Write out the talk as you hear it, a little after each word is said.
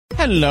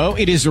Hello,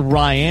 it is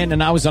Ryan,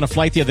 and I was on a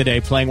flight the other day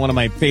playing one of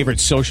my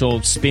favorite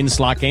social spin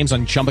slot games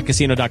on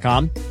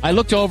ChumbaCasino.com. I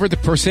looked over at the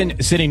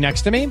person sitting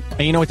next to me, and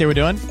you know what they were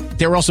doing?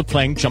 They were also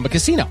playing Chumba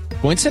Casino.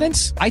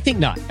 Coincidence? I think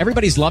not.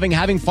 Everybody's loving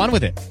having fun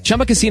with it.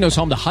 Chumba Casino is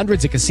home to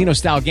hundreds of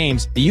casino-style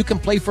games that you can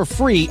play for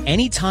free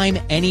anytime,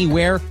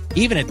 anywhere,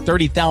 even at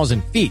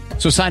 30,000 feet.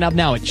 So sign up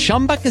now at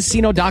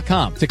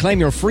ChumbaCasino.com to claim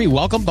your free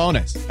welcome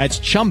bonus. That's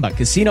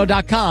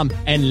ChumbaCasino.com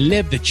and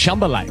live the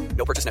Chumba life.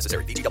 No purchase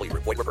necessary. VGW.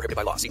 Void where prohibited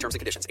by law. See terms and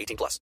conditions. 18+.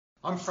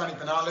 I'm Frank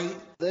Benali.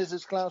 This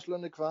is Klaus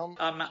Lundekvam.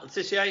 I'm Matt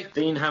Letitia.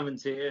 Dean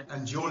Hammond here.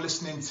 And you're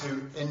listening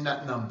to In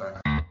That Number.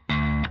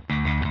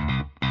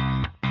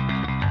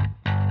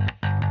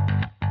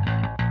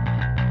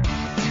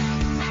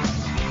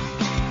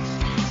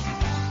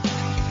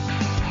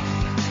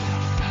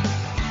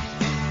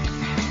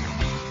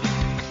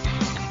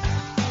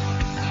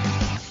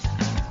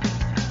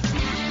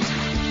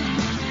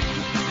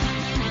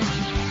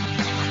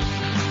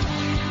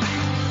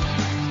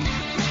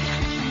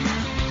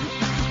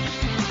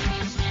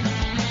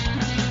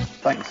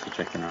 Thanks for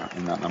checking out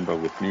In That Number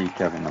with me,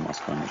 Kevin the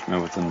Moscow Mush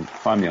Milverton.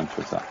 Find me on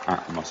Twitter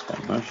at Moscow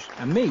Mush.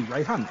 And me,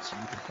 Ray Hunt. You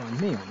can find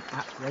me on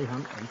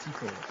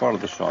 @RayHunt84. Follow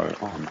the show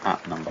on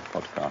 @Number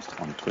Podcast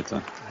on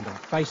Twitter. And on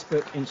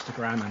Facebook,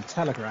 Instagram and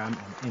Telegram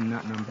on In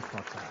That Number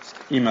Podcast.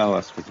 Email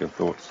us with your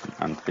thoughts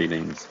and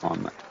feelings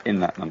on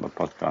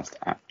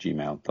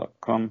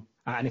inthatnumberpodcast@gmail.com.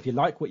 And if you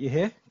like what you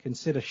hear,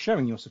 consider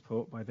showing your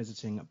support by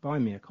visiting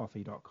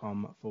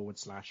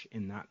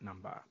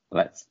buymeacoffee.com/inthatnumber.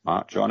 Let's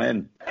march on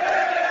in.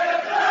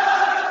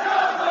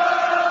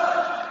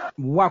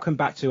 Welcome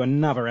back to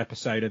another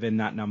episode of In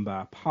That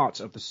Number,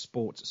 part of the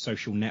Sports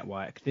Social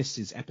Network. This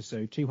is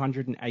episode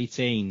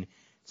 218.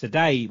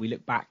 Today, we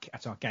look back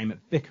at our game at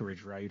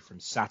Vicarage Road from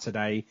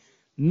Saturday.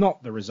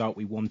 Not the result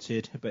we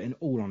wanted, but in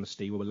all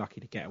honesty, we were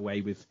lucky to get away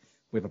with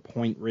a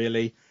point,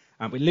 really.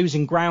 We're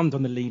losing ground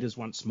on the leaders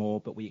once more,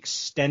 but we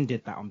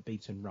extended that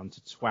unbeaten run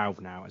to 12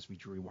 now as we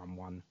drew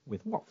 1-1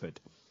 with Watford.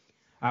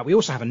 We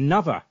also have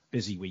another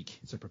busy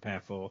week to prepare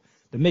for,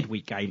 the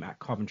midweek game at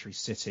Coventry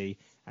City,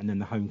 and then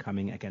the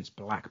homecoming against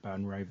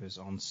Blackburn Rovers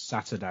on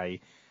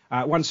Saturday.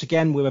 Once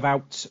again, we're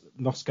without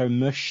Moscow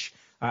Mush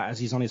as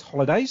he's on his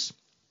holidays,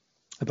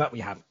 but we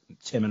have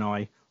Tim and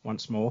I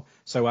once more.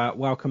 So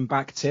welcome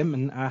back, Tim,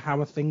 and how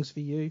are things for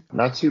you?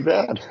 Not too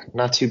bad.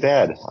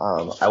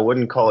 I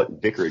wouldn't call it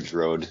Vicarage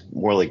Road,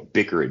 more like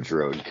Bickerage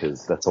Road,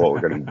 because that's what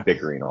we're going to be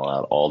bickering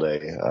all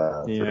day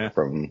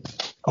from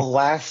a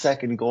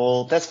last-second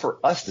goal. That's for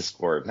us to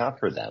score, not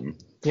for them.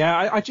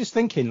 Yeah, I just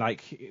thinking,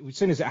 like, as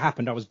soon as it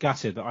happened, I was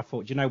gutted, but I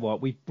thought, you know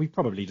what, we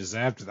probably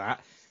deserved that.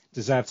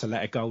 Deserved to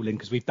let a goal in,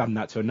 because we've done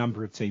that to a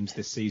number of teams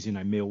this season,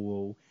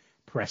 Millwall,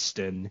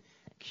 Preston,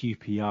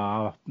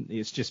 QPR.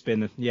 It's just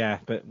been,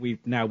 but we've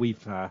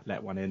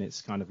let one in.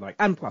 It's kind of like,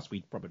 and plus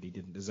we probably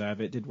didn't deserve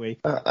it, did we?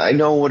 I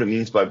know what it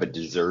means by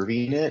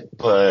deserving it,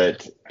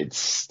 but it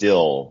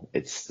still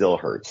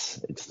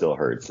hurts. It still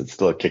hurts. It's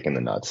still a kick in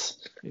the nuts.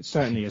 It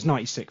certainly is.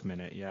 96th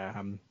minute,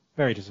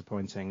 very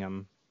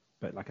disappointing.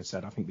 But like I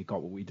said, I think we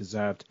got what we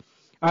deserved.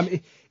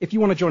 If you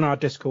want to join our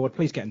Discord,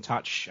 please get in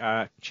touch,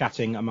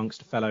 chatting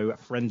amongst fellow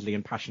friendly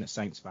and passionate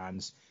Saints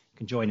fans. You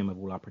can join in with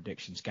all our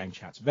predictions, game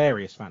chats,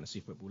 various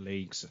fantasy football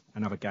leagues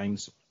and other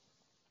games.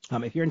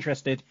 If you're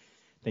interested,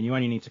 then you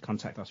only need to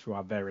contact us through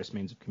our various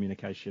means of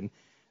communication.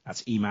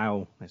 That's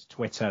email, there's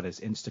Twitter,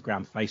 there's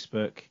Instagram,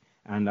 Facebook,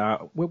 and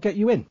we'll get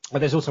you in.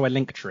 There's also a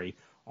link tree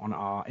on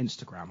our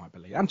Instagram, I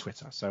believe, and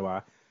Twitter.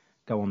 So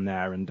go on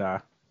there and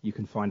you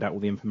can find out all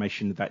the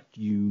information that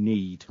you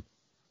need.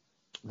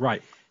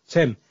 Right,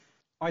 Tim,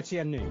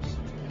 ITN News.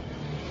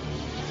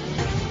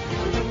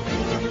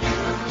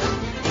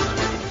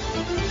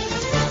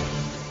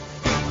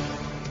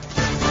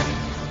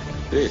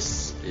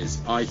 This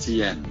is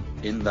ITN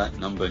In That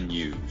Number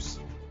News.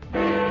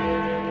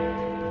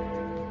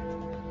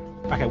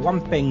 Okay,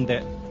 one thing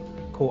that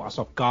caught us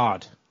off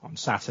guard on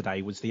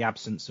Saturday was the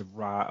absence of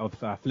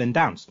Flynn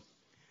Downs.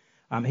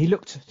 He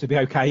looked to be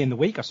okay in the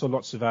week. I saw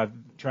lots of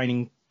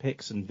training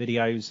pics and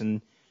videos,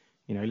 and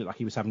he looked like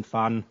he was having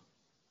fun,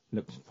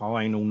 looked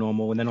fine, all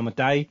normal. And then on the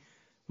day,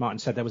 Martin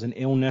said there was an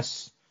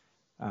illness.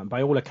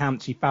 By all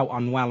accounts, he felt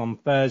unwell on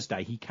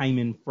Thursday. He came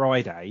in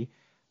Friday,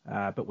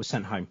 but was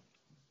sent home.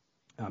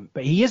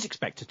 But he is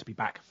expected to be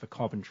back for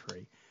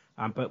Coventry.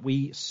 But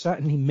we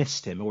certainly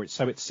missed him, or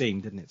so it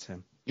seemed, didn't it,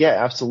 Tim?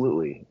 Yeah,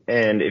 absolutely.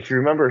 And if you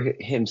remember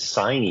him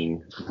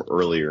signing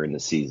earlier in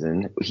the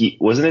season,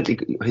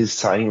 his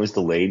signing was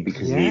delayed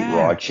because he ate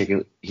raw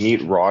chicken. He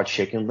ate raw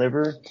chicken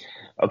liver.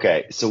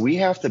 Okay, so we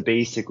have to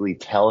basically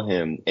tell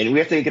him, and we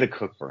have to get a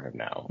cook for him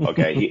now.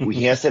 Okay,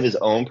 he has to have his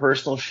own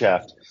personal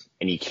chef,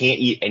 and he can't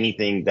eat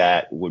anything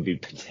that would be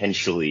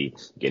potentially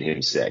get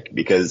him sick,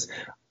 because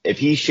if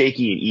he's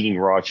shaky and eating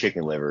raw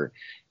chicken liver,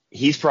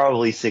 he's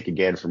probably sick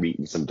again from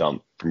eating some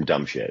dumb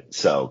shit.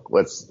 So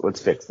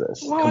let's fix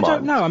this. Well, I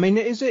don't know. I mean,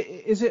 is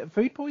it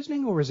food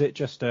poisoning, or is it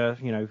just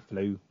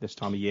flu this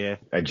time of year?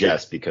 I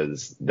guess,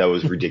 because that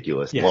was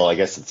ridiculous. Yeah. Well, I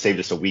guess it saved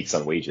us a week's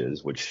on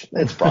wages, which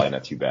it's probably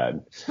not too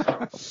bad.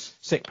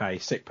 Sick pay.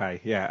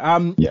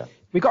 Yeah. Yeah.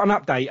 We got an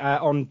update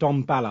on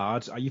Dom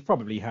Ballard. You've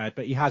probably heard,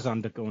 but he has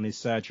undergone his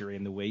surgery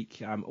in the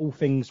week. All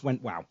things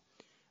went well.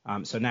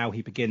 So now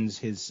he begins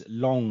his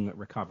long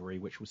recovery,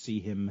 which will see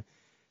him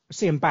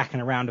back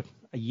in around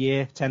a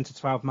year, 10 to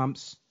 12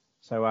 months.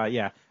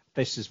 So,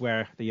 this is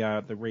where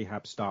the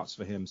rehab starts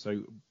for him.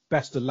 So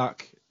best of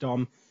luck,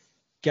 Dom.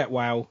 Get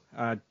well.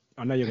 I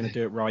know you're going to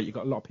do it right. You've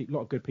got a lot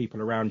of good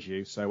people around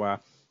you. So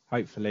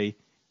hopefully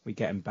we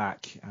get him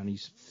back and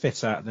he's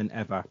fitter than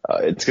ever.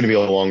 It's going to be a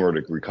long road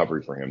to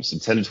recovery for him. So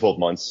 10 to 12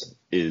 months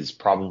is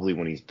probably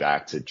when he's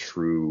back to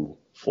true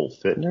full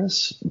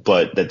fitness,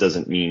 but that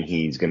doesn't mean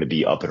he's going to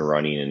be up and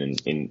running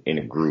and in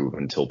a groove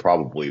until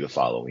probably the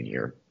following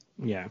year.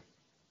 Yeah.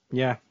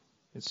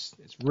 It's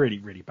really,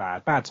 really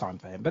bad time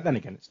for him. But then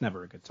again, it's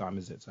never a good time,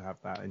 is it, to have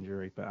that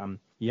injury? But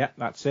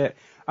that's it.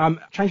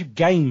 Change of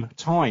game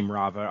time,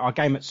 rather. Our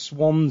game at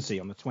Swansea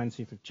on the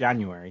 20th of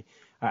January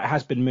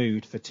has been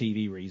moved for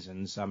TV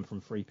reasons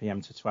from 3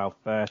 p.m. to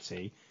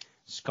 12:30.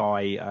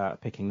 Sky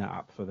picking that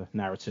up for the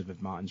narrative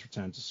of Martin's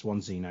return to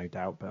Swansea, no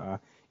doubt.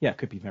 But it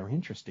could be very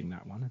interesting,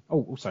 that one.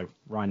 Oh, also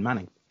Ryan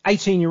Manning.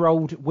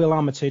 18-year-old Will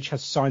Armitage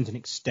has signed an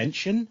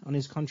extension on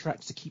his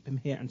contract to keep him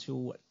here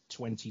until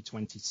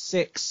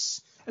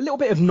 2026. A little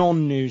bit of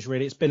non-news,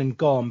 really. It's been and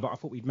gone, but I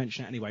thought we'd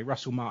mention it anyway.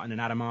 Russell Martin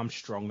and Adam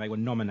Armstrong, they were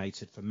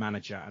nominated for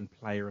Manager and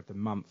Player of the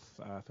Month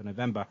for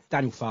November.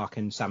 Daniel Farke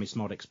and Sammy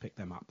Smodics picked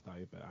them up,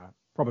 though, but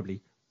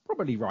probably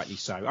rightly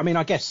so. I mean,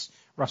 I guess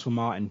Russell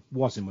Martin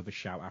was in with a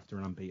shout after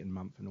an unbeaten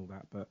month and all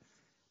that, but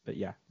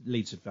yeah,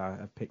 Leeds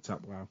have picked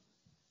up well.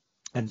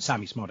 And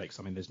Sammy Smodics,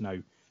 I mean, there's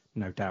no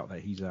doubt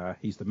that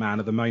he's the man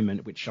of the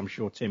moment, which I'm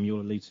sure, Tim,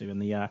 you'll allude to in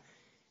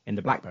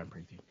the Blackburn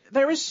preview.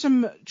 There is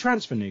some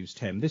transfer news,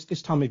 Tim.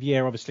 This time of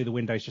year, obviously the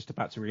window's just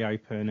about to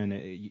reopen,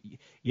 and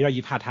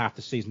you've had half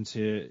the season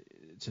to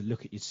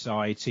look at your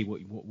side, see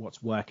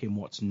what's working,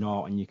 what's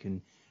not, and you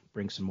can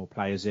bring some more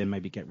players in,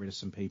 maybe get rid of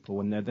some people.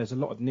 And there's a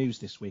lot of news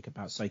this week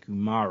about Sekou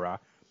Mara.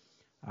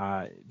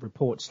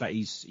 Reports that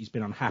he's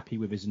been unhappy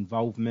with his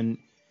involvement,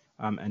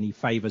 and he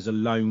favours a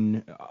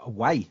loan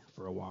away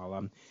for a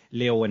while.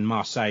 Lille and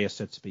Marseille are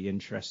said to be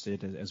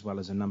interested, as well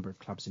as a number of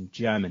clubs in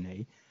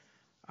Germany.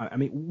 I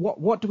mean,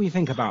 what do we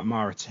think about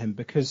Mara, Tim?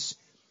 Because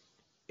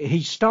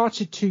he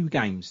started 2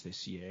 games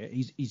this year.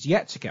 He's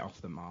yet to get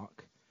off the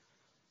mark.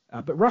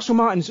 But Russell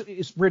Martin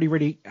is really,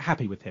 really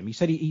happy with him. He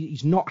said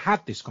he's not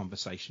had this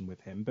conversation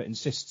with him, but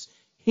insists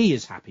he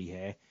is happy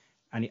here,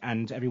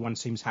 and everyone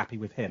seems happy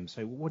with him.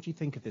 So what do you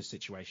think of this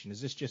situation?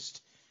 Is this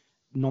just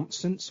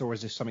nonsense, or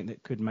is this something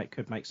that could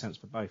make sense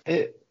for both?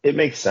 It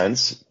makes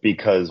sense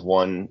because,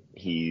 one,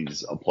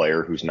 he's a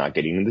player who's not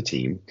getting in the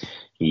team.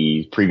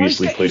 He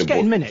previously he's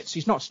getting minutes.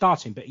 He's not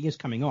starting, but he is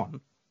coming on.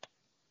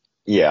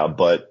 Yeah,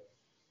 but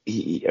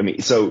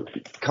so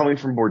coming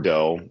from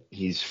Bordeaux,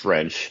 he's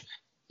French.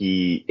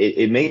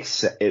 It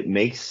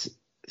makes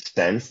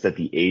sense that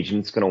the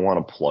agent's going to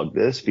want to plug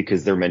this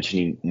because they're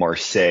mentioning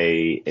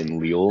Marseille and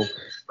Lille,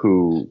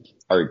 who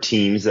are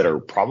teams that are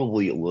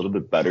probably a little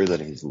bit better than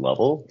his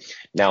level.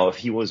 Now,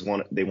 if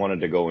they wanted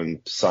to go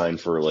and sign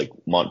for like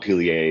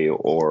Montpellier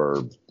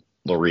or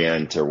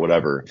Lorient or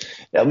whatever,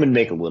 that would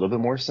make a little bit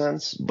more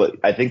sense. But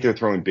I think they're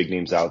throwing big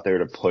names out there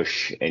to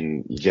push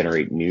and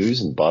generate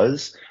news and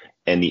buzz.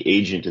 And the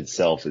agent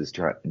itself is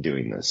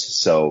doing this.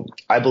 So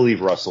I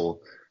believe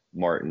Russell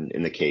Martin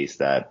in the case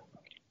that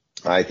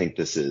I think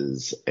this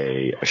is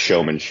a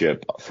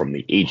showmanship from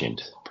the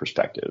agent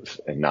perspective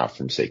and not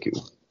from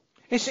Sekou.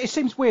 It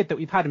seems weird that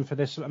we've had him for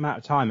this amount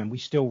of time and we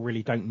still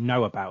really don't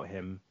know about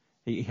him.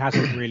 He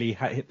hasn't really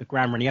hit the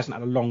ground running. He hasn't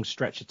had a long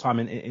stretch of time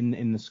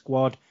in the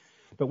squad.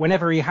 But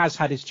whenever he has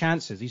had his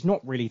chances, he's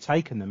not really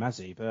taken them, has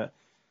he? But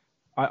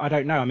I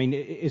don't know. I mean,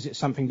 is it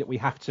something that we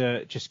have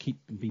to just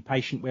be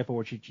patient with,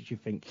 or do you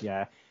think,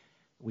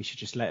 we should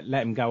just let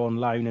him go on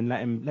loan and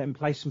let him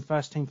play some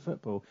first team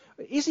football?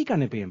 Is he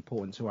going to be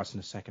important to us in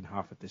the second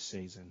half of this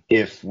season?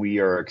 If we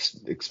are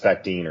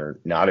expecting or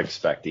not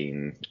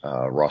expecting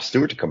Ross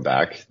Stewart to come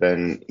back,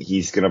 then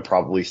he's going to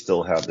probably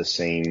still have the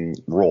same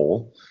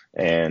role.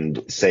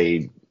 And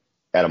say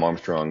Adam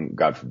Armstrong,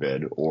 God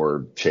forbid,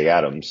 or Shea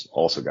Adams,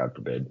 also God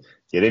forbid,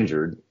 get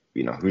injured,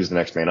 who's the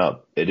next man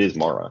up? It is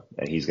Mara,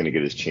 and he's going to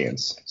get his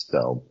chance.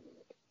 So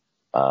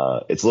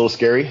it's a little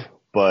scary,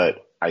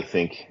 but I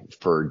think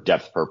for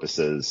depth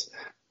purposes,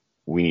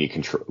 we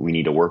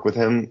need to work with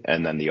him,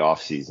 and then the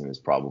off season is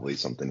probably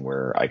something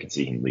where I could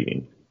see him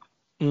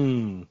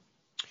leaving.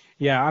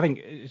 Yeah, I think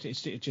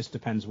it just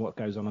depends what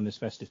goes on in this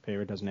festive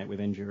period, doesn't it, with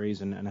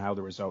injuries and how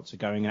the results are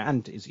going,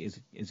 and his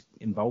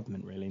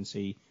involvement really, and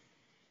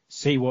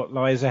see what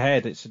lies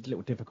ahead. It's a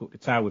little difficult to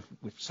tell with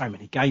so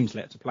many games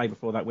left to play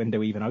before that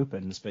window even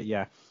opens. But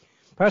yeah,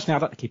 personally,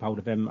 I'd like to keep hold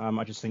of him.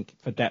 I just think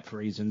for depth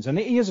reasons, and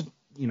he is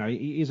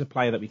a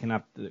player that we can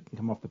have that can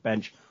come off the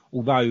bench.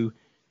 Although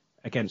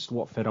against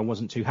Watford, I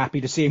wasn't too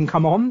happy to see him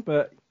come on,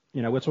 but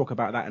we'll talk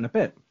about that in a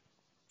bit.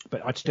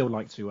 But I'd still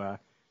like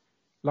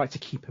to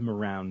keep him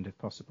around if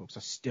possible, because I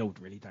still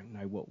really don't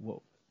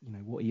know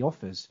what he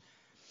offers.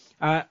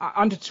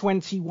 Under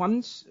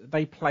 21s,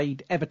 they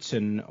played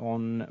Everton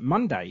on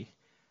Monday.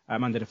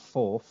 Monday the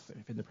 4th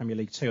in the Premier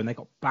League 2, and they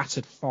got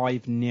battered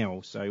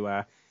 5-0.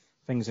 So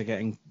things are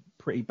getting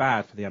pretty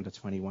bad for the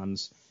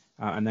under-21s.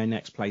 And they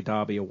next play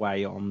Derby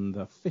away on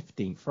the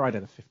 15th, Friday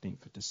the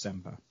 15th of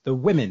December. The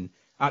women,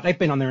 they've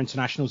been on their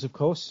internationals, of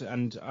course.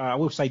 And I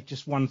will say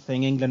just one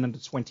thing. England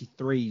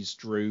under-23s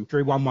drew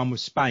 1-1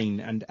 with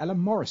Spain. And Ella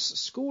Morris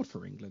scored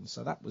for England.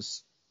 So that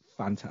was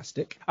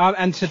fantastic.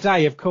 And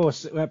today, of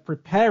course, we're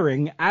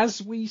preparing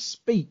as we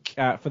speak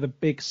for the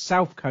big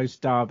South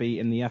Coast Derby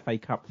in the FA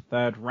Cup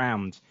third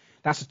round.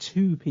 That's a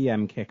 2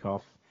 p.m.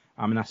 kickoff.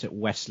 And that's at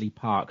Wesley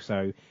Park.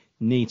 So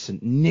need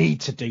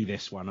to do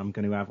this one. I'm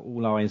going to have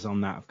all eyes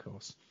on that, of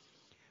course.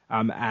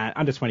 And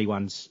under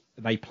 21s,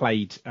 they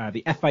played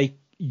the FA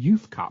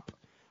Youth Cup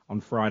on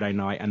Friday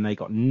night, and they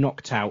got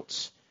knocked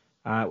out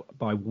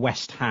by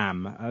West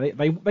Ham.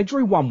 They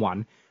drew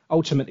 1-1,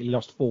 ultimately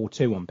lost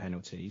 4-2 on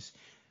penalties.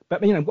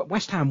 But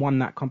West Ham won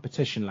that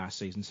competition last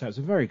season, so it was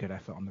a very good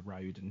effort on the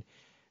road. And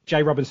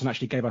Jay Robinson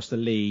actually gave us the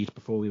lead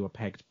before we were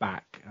pegged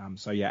back.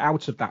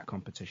 Out of that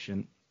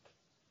competition.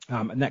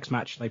 Next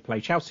match, they play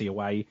Chelsea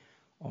away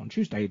on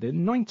Tuesday, the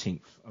 19th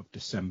of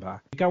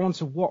December. We go on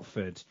to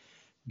Watford.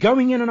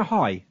 Going in on a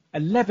high,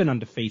 11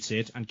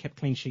 undefeated and kept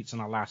clean sheets on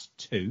our last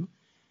 2.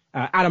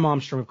 Adam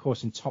Armstrong, of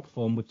course, in top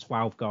form with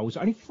 12 goals.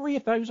 Only 3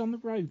 of those on the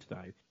road,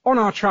 though. On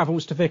our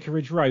travels to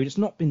Vicarage Road, it's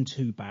not been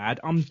too bad.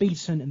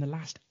 Unbeaten in the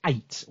last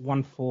 8,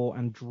 won 4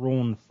 and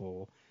drawn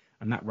 4.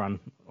 And that run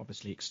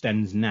obviously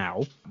extends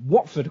now.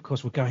 Watford, of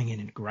course, were going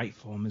in great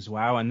form as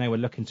well, and they were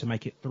looking to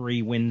make it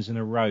 3 wins in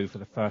a row for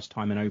the first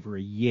time in over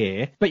a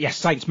year. But yes,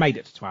 Saints made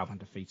it to 12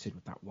 undefeated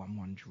with that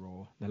 1-1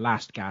 draw. The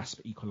last gasp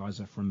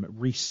equaliser from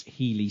Reece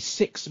Healy,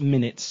 6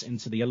 minutes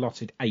into the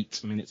allotted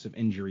 8 minutes of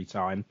injury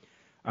time.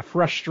 A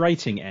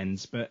frustrating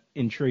end, but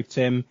in truth,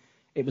 Tim,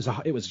 it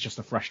was just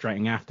a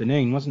frustrating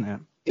afternoon, wasn't it?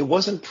 It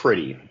wasn't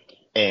pretty.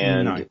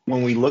 And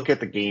when we look at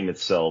the game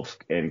itself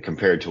and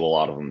compared to a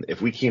lot of them,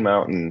 if we came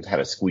out and had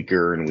a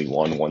squeaker and we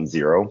won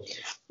 1-0,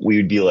 we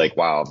would be like,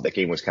 wow, that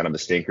game was kind of a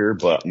stinker,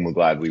 but I'm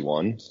glad we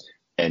won.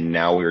 And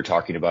now we were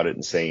talking about it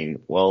and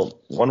saying,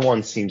 well,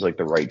 1-1 seems like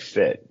the right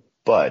fit,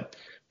 but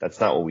that's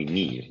not what we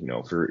need.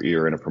 If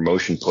you're in a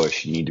promotion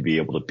push, you need to be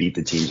able to beat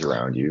the teams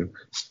around you,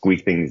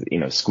 squeak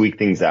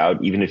things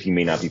out, even if you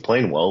may not be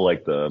playing well,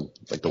 like the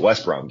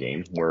West Brom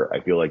game, where I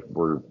feel like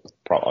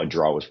a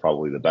draw was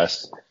probably the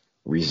best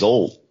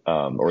result,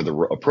 or the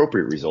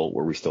appropriate result,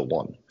 where we still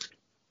won.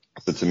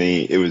 So to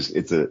me,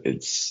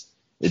 it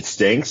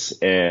stinks,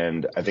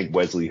 and I think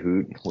Wesley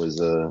Hoot was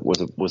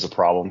a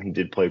problem. He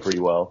did play pretty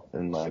well,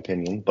 in my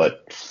opinion,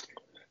 but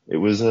it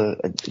was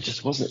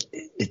just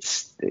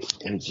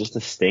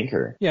a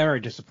stinker. Yeah,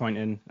 very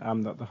disappointing.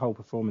 The whole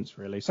performance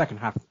really. Second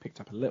half picked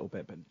up a little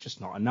bit, but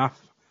just not enough.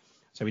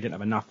 So we didn't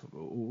have enough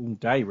all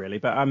day really.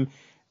 But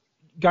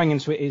going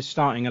into it is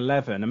starting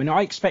 11. I mean,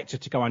 I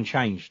expected to go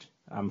unchanged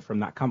from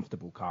that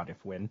comfortable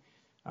Cardiff win.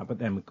 But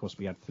then, of course,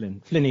 we had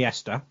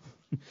Iniesta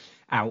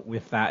out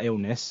with that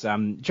illness.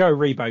 Joe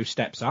Aribo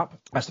steps up.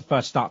 That's the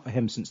first start for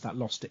him since that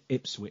loss to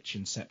Ipswich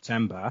in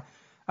September.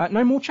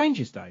 No more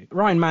changes, though.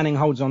 Ryan Manning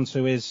holds on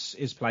to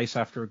his place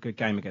after a good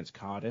game against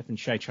Cardiff, and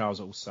Shea Charles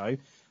also.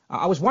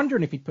 I was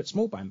wondering if he'd put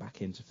Smallbone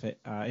back in to fit,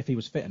 if he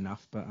was fit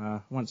enough.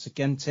 But once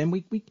again, Tim,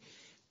 we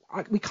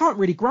can't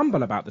really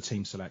grumble about the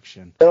team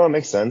selection. No, it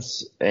makes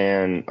sense.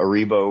 And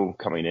Aribo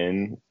coming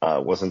in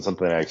wasn't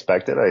something I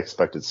expected. I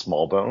expected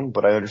Smallbone,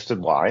 but I understood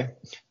why.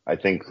 I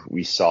think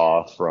we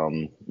saw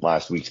from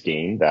last week's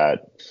game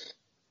that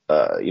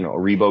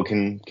Aribo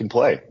can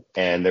play.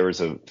 And there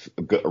was a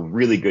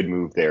really good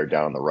move there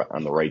down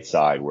on the right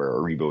side where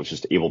Aribo was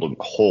just able to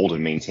hold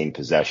and maintain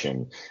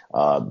possession.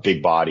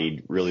 Big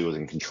bodied, really was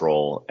in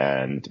control,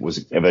 and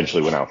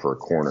eventually went out for a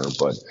corner,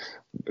 but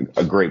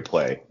a great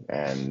play.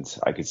 And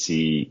I could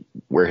see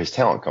where his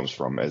talent comes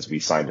from as we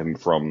signed him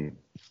from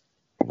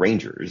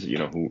Rangers,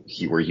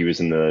 where he was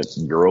in the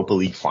Europa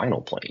League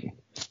final playing.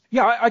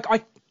 Yeah,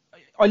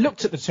 I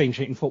looked at the team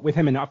sheet and thought with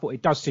him in it, I thought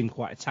it does seem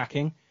quite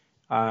attacking.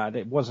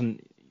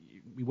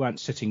 We weren't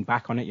sitting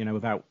back on it,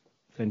 without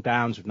Flynn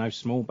Downs, with no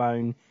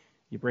Smallbone.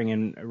 You bring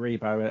in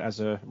Aribo as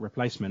a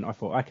replacement. I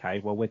thought, okay,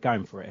 well, we're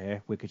going for it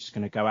here. We're just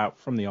going to go out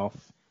from the off.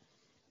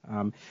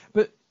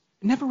 But it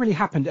never really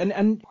happened.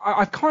 And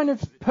I've kind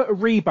of put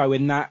Aribo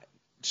in that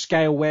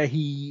scale where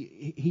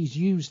he's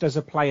used as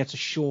a player to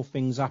shore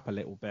things up a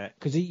little bit.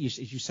 Because, as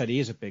you said, he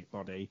is a big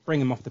body. Bring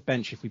him off the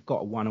bench if we've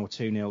got a 1 or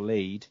 2-0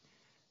 lead.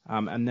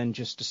 And then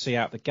just to see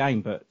out the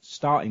game. But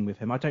starting with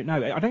him, I don't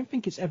know. I don't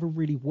think it's ever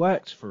really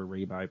worked for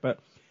Aribo. But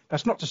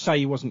that's not to say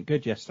he wasn't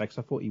good yesterday, because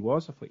I thought he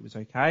was. I thought he was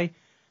okay.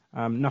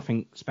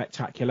 Nothing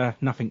spectacular,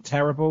 nothing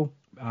terrible.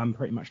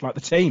 Pretty much like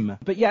the team.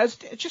 But yeah, it's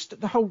just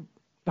the whole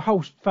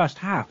first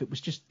half. It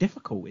was just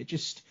difficult.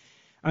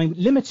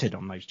 Limited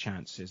on those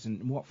chances,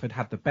 and Watford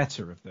had the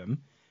better of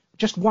them.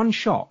 Just one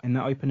shot in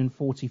the opening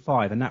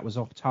 45, and that was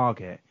off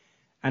target.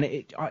 And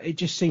it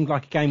just seemed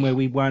like a game where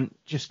we weren't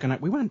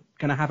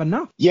gonna have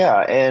enough. Yeah,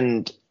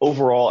 and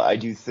overall, I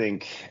do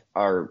think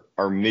our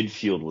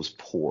midfield was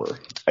poor.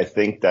 I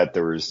think that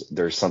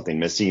there's something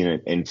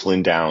missing, and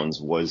Flynn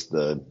Downs was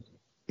the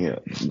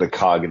the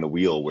cog in the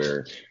wheel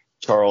where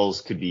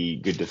Charles could be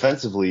good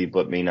defensively,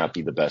 but may not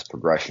be the best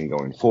progression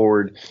going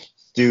forward.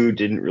 Stu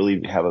didn't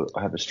really have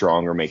a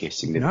strong or make a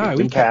significant impact.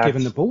 No, he kept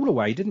giving the ball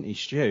away, didn't he,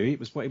 Stu? It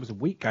was a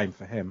weak game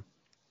for him.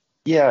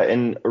 Yeah,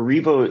 and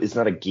Aribo is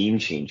not a game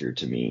changer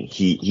to me.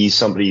 He's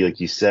somebody, like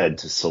you said,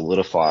 to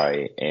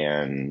solidify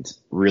and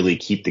really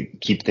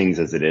keep things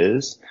as it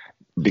is,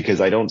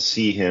 because I don't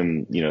see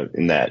him,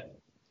 in that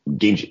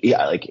game,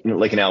 like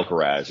an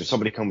Alcaraz or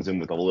somebody comes in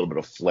with a little bit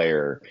of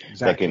flair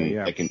that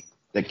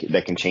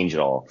can change it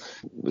all.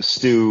 With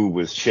Stu,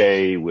 with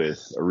Shea,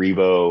 with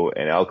Aribo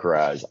and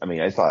Alcaraz, I mean,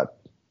 I thought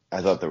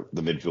the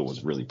midfield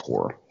was really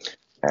poor.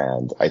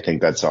 And I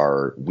think that's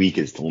our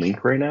weakest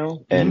link right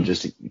now, and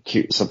just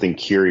something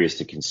curious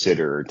to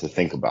consider, to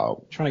think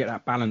about. Trying to get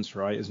that balance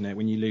right, isn't it?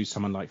 When you lose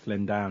someone like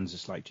Flynn Downs,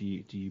 it's like, do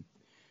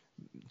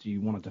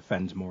you want to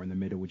defend more in the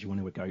middle? Would you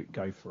want to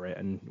go for it?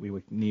 And we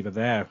were neither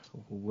there.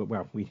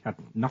 Well, we had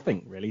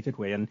nothing really, did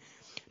we? And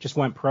just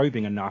weren't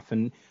probing enough.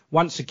 And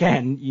once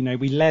again,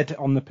 we led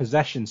on the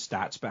possession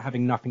stats, but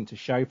having nothing to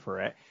show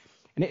for it.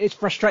 And it's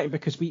frustrating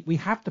because we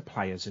have the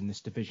players in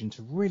this division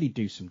to really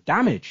do some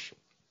damage.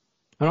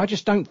 And I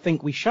just don't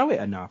think we show it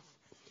enough.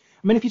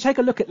 I mean, if you take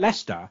a look at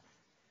Leicester,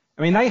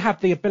 I mean, they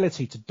have the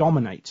ability to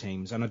dominate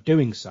teams and are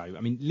doing so. I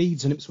mean,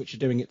 Leeds and Ipswich are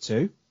doing it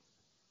too.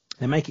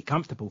 They make it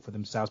comfortable for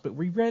themselves, but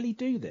we rarely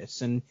do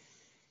this. And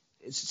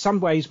in some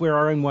ways, we're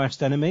our own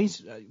worst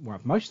enemies. Well,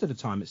 most of the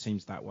time, it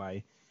seems that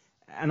way.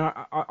 And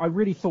I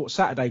really thought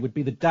Saturday would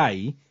be the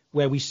day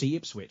where we see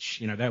Ipswich.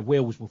 Their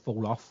wheels will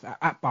fall off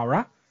at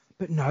Borough.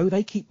 But no,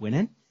 they keep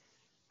winning.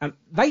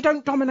 They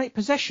don't dominate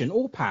possession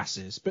or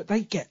passes, but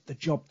they get the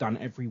job done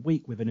every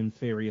week with an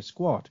inferior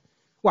squad.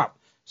 Well,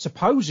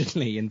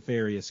 supposedly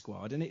inferior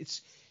squad.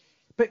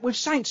 But with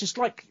Saints, it's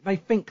like they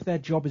think their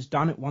job is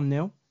done at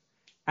 1-0.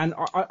 And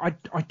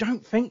I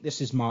don't think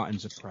this is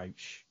Martin's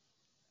approach.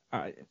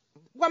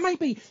 Well,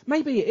 maybe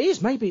it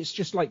is. Maybe it's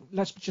just like,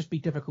 let's just be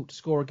difficult to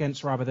score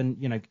against rather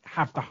than,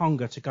 have the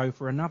hunger to go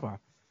for another.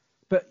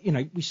 But,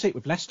 we see it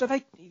with Leicester.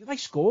 They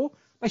score.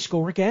 They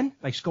score again.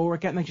 They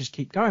just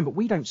keep going. But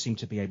we don't seem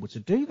to be able to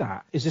do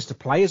that. Is this the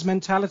player's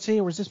mentality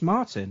or is this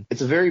Martin?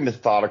 It's a very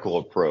methodical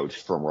approach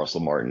from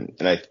Russell Martin.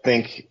 And I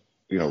think,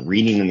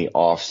 reading in the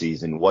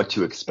offseason what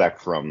to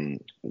expect from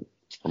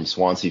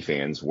Swansea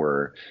fans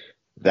were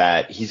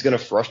that he's going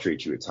to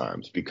frustrate you at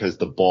times because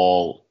the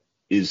ball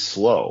is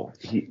slow.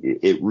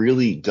 It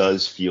really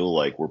does feel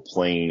like we're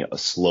playing a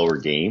slower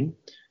game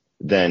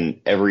than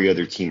every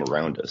other team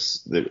around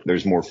us.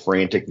 There's more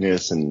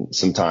franticness, and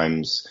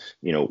sometimes,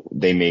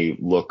 they may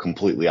look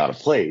completely out of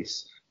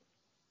place.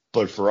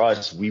 But for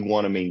us, we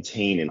want to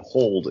maintain and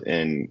hold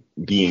and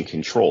be in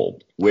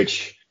control,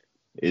 which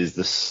is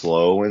the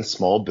slow and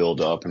small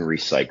build-up and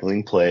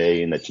recycling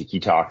play and the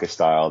tiki-taka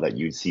style that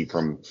you'd see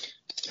from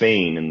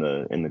Spain in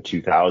the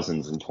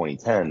 2000s and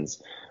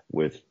 2010s.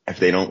 With, if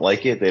they don't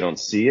like it, they don't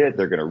see it,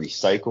 they're going to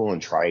recycle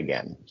and try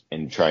again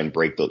and try and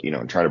break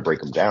and try to break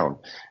them down.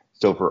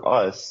 So for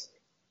us,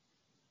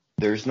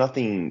 there's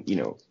nothing,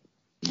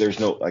 there's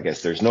no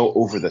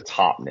over the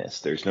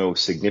topness. There's no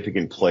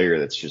significant player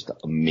that's just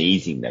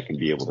amazing that can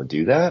be able to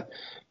do that.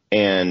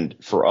 And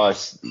for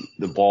us,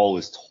 the ball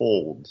is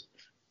told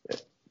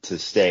to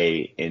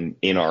stay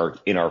in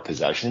our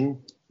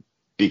possession,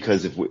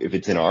 because if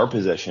it's in our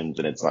possession,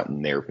 then it's not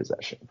in their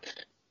possession.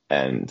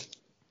 And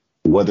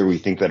whether we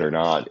think that or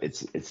not,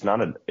 it's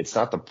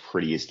not the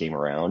prettiest game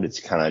around. It's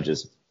kind of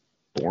just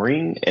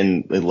boring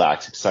and it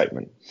lacks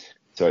excitement.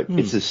 So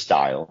it's his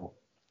style,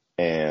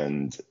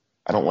 and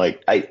I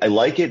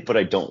like it, but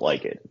I don't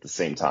like it at the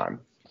same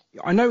time.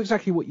 I know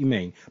exactly what you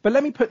mean, but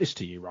let me put this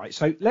to you, right?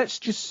 So let's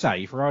just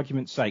say, for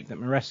argument's sake, that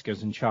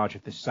Maresca's in charge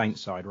of this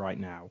Saints side right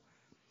now.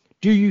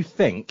 Do you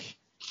think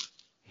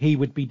he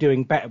would be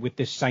doing better with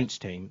this Saints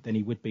team than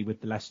he would be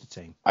with the Leicester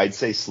team? I'd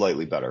say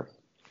slightly better.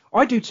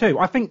 I do too.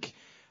 I think,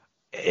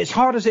 as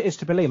hard as it is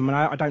to believe, I mean,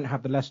 I don't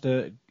have the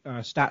Leicester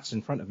stats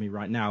in front of me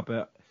right now,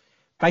 but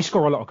they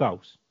score a lot of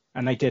goals,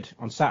 and they did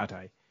on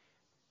Saturday.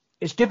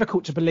 It's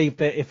difficult to believe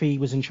that if he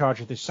was in charge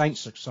of the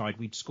Saints side,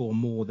 we'd score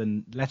more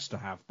than Leicester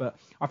have. But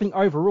I think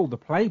overall the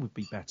play would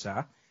be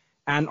better,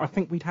 and I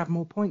think we'd have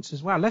more points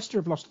as well. Leicester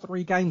have lost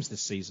 3 games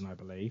this season, I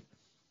believe.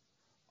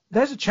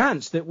 There's a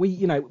chance that we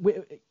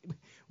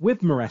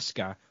with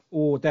Maresca,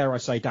 or dare I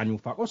say Daniel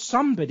Farke, or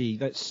somebody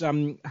that's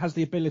has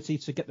the ability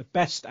to get the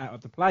best out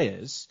of the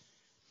players,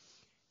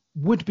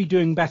 would be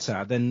doing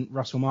better than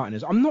Russell Martin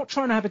is. I'm not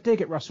trying to have a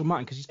dig at Russell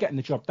Martin because he's getting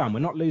the job done. We're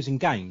not losing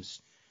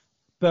games.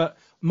 But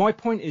my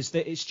point is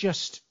that it's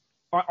just,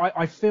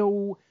 I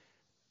feel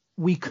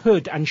we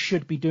could and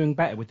should be doing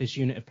better with this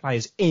unit of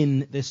players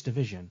in this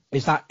division.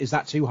 Is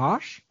that too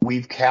harsh?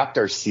 We've capped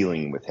our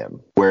ceiling with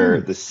him,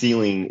 where the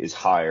ceiling is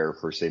higher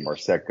for, say,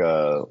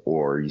 Marseca,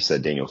 or you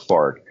said Daniel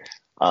Farke.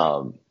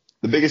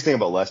 The biggest thing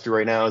about Leicester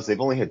right now is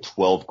they've only had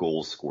 12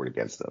 goals scored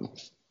against them.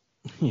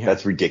 Yeah.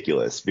 That's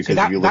ridiculous, because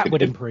that, if you look that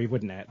would improve,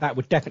 wouldn't it? That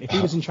would definitely. If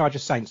he was in charge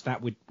of Saints,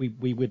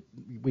 we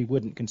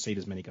wouldn't concede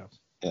as many goals.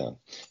 Yeah,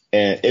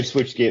 and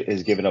Ipswich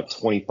has given up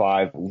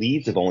 25.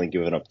 Leeds have only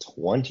given up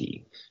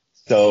 20.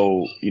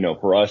 So,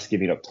 for us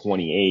giving up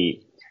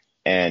 28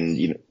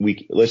 and,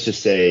 let's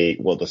just say,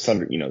 well, the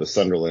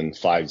Sunderland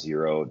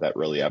 5-0, that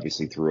really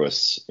obviously threw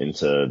us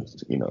into,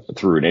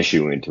 threw an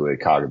issue into a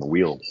cog in the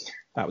wheel.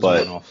 That was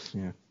a one-off.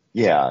 Yeah.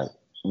 Yeah.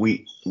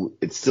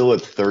 It's still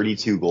at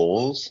 32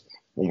 goals.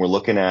 When we're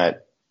looking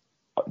at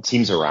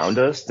teams around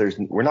us,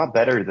 we're not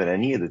better than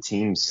any of the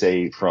teams,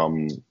 say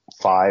from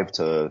 5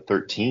 to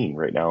 13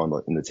 right now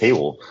in the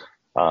table.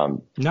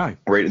 No.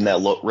 Right in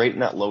that low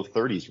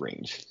 30s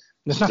range.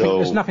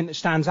 There's nothing that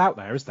stands out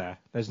there, is there?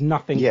 There's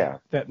nothing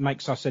that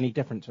makes us any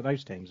different to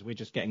those teams. We're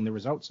just getting the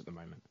results at the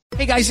moment.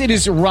 Hey guys, it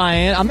is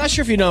Ryan. I'm not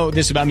sure if you know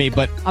this about me,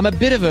 but I'm a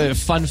bit of a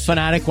fun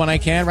fanatic when I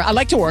can. I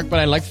like to work, but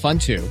I like fun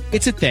too.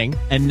 It's a thing.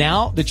 And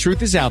now the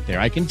truth is out there.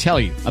 I can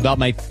tell you about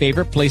my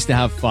favorite place to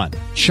have fun.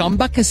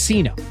 Chumba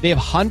Casino. They have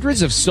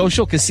hundreds of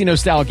social casino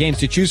style games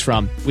to choose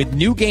from with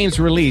new games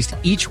released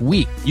each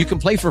week. You can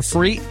play for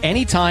free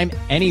anytime,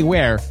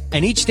 anywhere.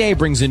 And each day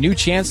brings a new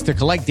chance to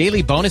collect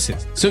daily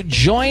bonuses. So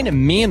join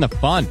me in the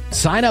fun.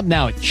 Sign up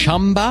now at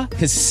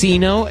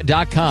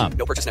ChumbaCasino.com.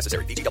 No purchase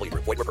necessary. VGW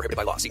Group. Void where prohibited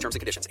by law. See terms and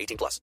conditions.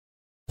 18+.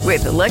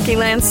 With the Lucky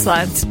Land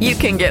Slots, you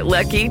can get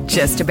lucky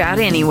just about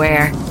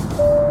anywhere.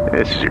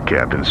 This is your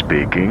captain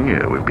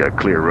speaking. We've got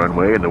clear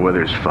runway and the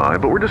weather's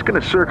fine, but we're just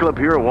going to circle up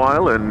here a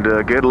while and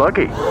get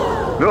lucky.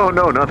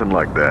 No, nothing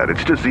like that.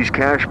 It's just these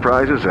cash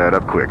prizes add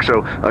up quick.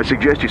 So I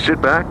suggest you sit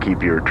back,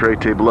 keep your tray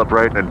table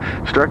upright, and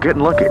start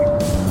getting lucky.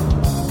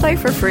 Play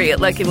for free at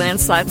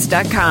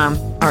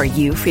LuckyLandSlots.com. Are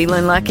you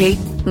feeling lucky?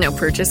 No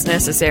purchase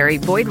necessary.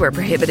 Void where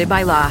prohibited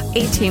by law.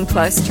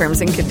 18+ terms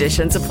and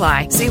conditions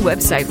apply. See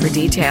website for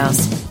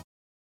details.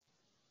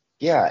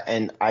 Yeah,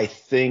 and I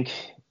think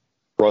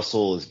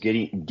Russell is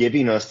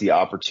giving us the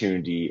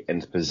opportunity,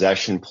 and the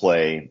possession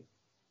play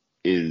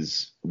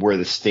is where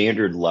the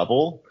standard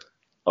level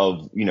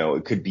of,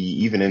 it could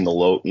be even in the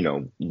low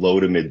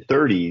to mid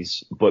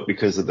 30s, but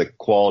because of the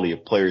quality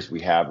of players we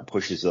have, it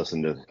pushes us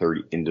into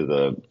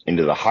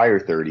the higher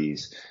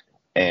 30s.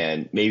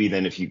 And maybe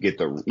then if you get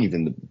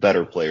even the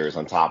better players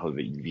on top of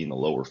it, you'd be in the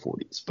lower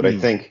 40s. But I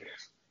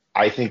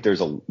think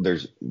there's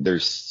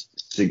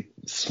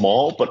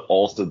small, but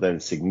also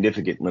then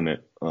significant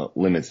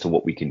limits to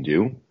what we can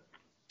do.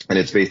 And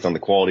it's based on the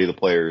quality of the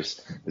players,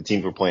 the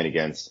teams we're playing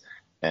against.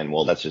 And,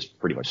 well, that's just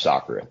pretty much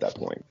soccer at that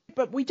point.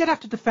 But we did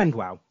have to defend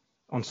well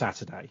on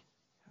Saturday.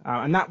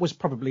 And that was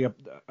probably a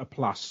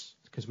plus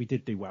because we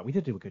did do well. We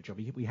did do a good job.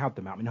 We held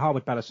them out. I mean,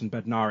 Harwood, Bellis and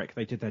Bednarik,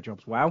 they did their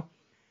jobs well.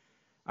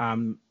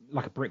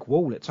 Like a brick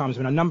wall at times.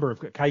 When a number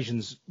of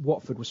occasions,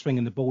 Watford was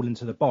swinging the ball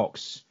into the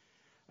box,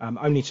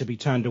 only to be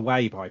turned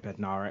away by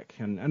Bednarik.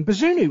 And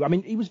Bazunu, I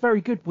mean, he was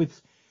very good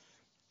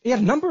he had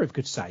a number of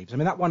good saves. I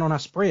mean, that one on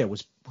Aspria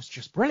was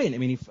just brilliant. I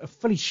mean, a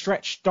fully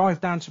stretched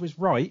dive down to his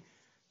right.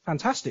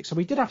 Fantastic. So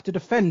we did have to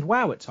defend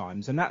well at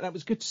times, and that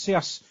was good to see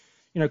us,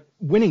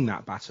 winning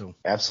that battle.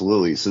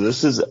 Absolutely. So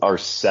this is our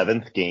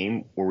 7th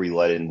game where we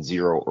let in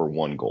 0 or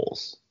 1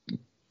 goals.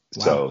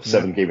 Wow. So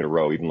 7th game in a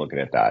row, even looking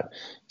at that.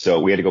 So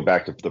we had to go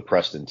back to the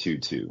Preston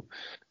 2-2.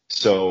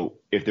 So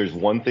if there's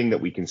one thing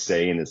that we can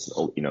say in this,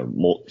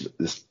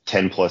 this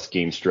 10+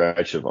 game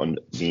stretch of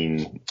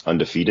being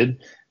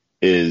undefeated,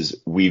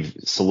 is we've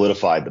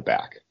solidified the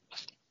back.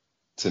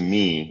 To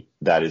me,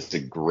 that is a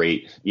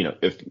great,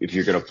 if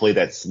you're going to play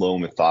that slow,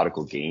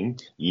 methodical game,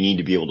 you need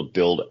to be able to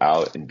build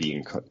out and be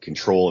in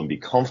control and be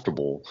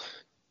comfortable,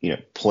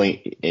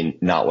 playing and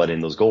not let in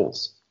those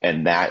goals.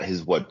 And that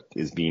is what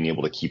is being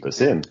able to keep us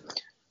in.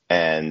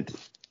 And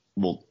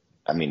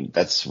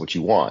that's what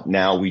you want.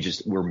 Now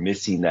we're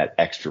missing that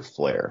extra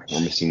flair.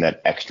 We're missing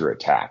that extra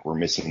attack. We're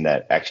missing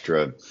that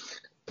extra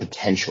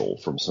potential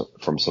from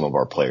some of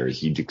our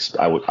players.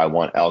 I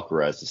want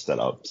Alcaraz to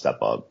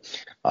step up.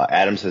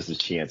 Adams has his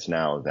chance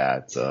now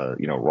that,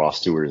 Ross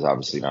Stewart is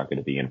obviously not going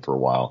to be in for a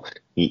while.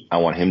 I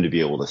want him to be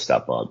able to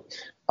step up.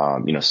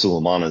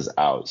 Suleimana's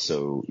out.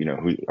 So,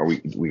 who are we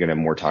going to have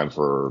more time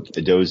for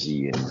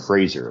Edozie and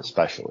Fraser,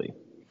 especially?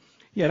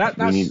 Yeah,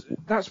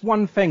 that's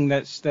one thing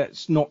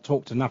that's not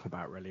talked enough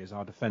about, really, is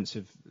our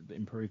defensive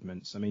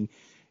improvements. I mean,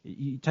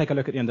 you take a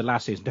look at the end of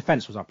last season,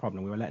 defence was our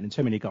problem. We were letting in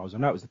too many goals. I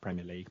know it was the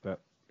Premier League, but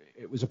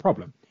it was a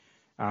problem.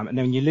 And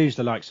then when you lose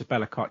the likes of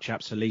Bella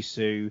Kotchap,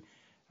 Salisu,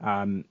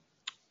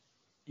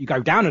 you go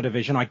down a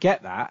division, I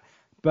get that.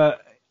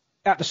 But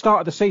at the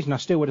start of the season, I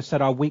still would have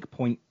said our weak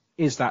point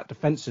is that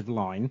defensive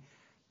line.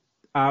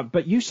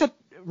 But you said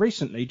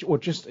recently, or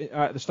just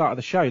at the start of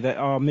the show, that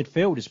our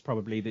midfield is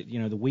probably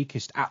the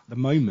weakest at the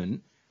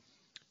moment.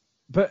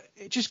 But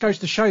it just goes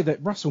to show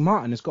that Russell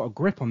Martin has got a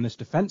grip on this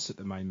defence at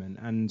the moment.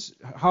 And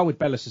Harwood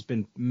Bellis has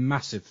been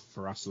massive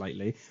for us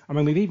lately. I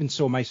mean, we've even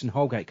saw Mason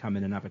Holgate come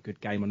in and have a good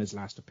game on his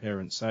last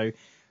appearance. So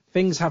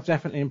things have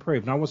definitely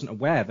improved. And I wasn't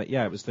aware that,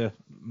 it was the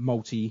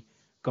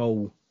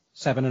multi-goal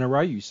 7 in a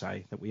row, you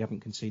say, that we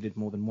haven't conceded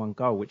more than 1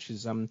 goal, which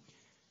is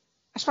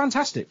That's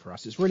fantastic for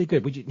us. It's really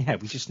good. We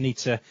just need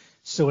to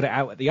sort it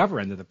out at the other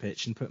end of the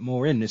pitch and put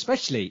more in,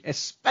 especially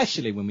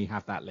when we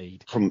have that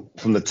lead. From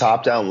the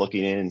top down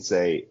looking in and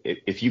say,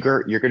 if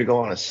you're going to go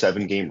on a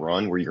 7-game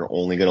run where you're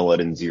only going to let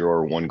in 0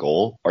 or 1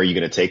 goal, are you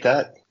going to take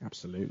that?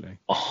 Absolutely.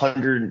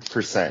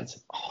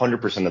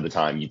 100% of the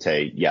time you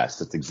say, yes,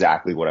 that's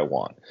exactly what I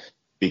want.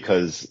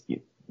 Because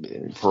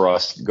for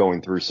us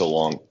going through so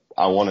long,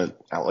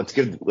 let's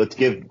give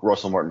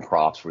Russell Martin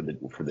props for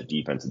the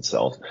defense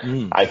itself.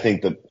 I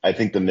think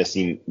the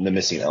missing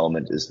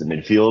element is the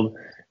midfield.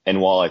 And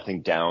while I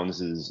think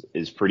Downs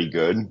is pretty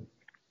good,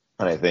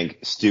 and I think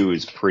Stu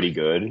is pretty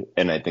good,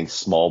 and I think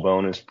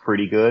Smallbone is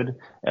pretty good,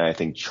 and I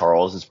think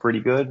Charles is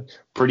pretty good.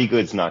 Pretty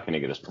good's not going to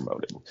get us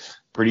promoted.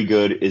 Pretty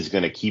good is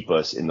going to keep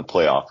us in the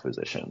playoff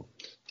position.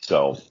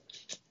 So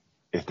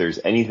if there's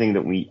anything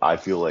that I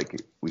feel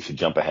like we should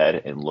jump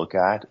ahead and look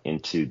at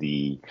into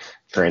the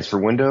transfer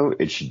window,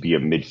 it should be a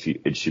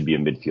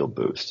midfield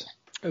boost.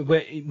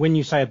 When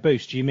you say a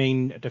boost, do you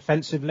mean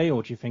defensively,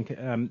 or do you think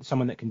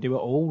someone that can do it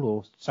all,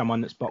 or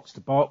someone that's box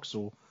to box,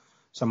 or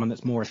someone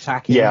that's more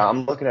attacking? Yeah,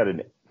 I'm looking at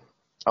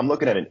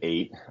an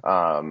 8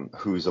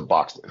 who's a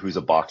box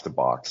to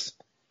box,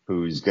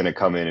 who's going to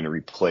come in and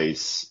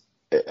replace.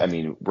 I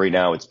mean, right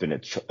now it's been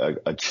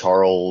a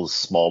Charles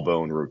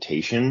Smallbone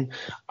rotation.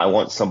 I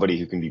want somebody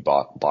who can be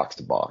box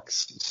to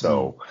box.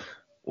 So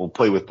we'll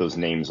play with those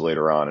names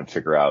later on and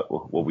figure out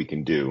what we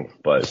can do.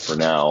 But for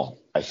now,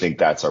 I think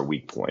that's our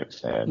weak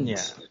point. And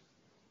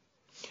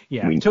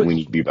yeah, we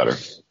need to be better.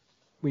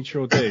 We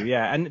sure do,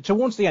 yeah. And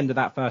towards the end of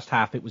that first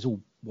half, it was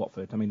all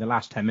Watford. I mean, the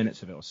last 10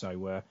 minutes of it or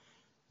so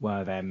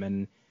were them.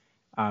 And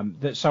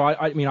so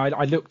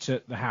I looked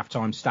at the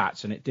halftime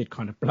stats, and it did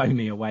kind of blow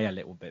me away a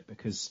little bit,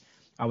 because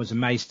I was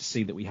amazed to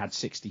see that we had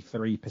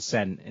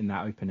 63% in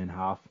that opening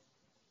half,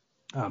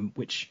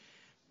 which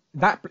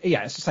as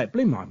I say, it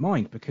blew my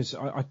mind, because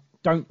I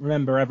don't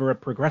remember ever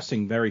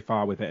progressing very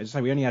far with it. As I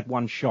say, we only had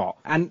one shot.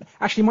 And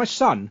actually, my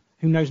son,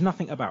 who knows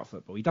nothing about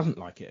football, he doesn't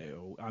like it at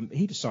all,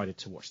 he decided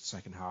to watch the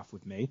second half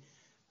with me.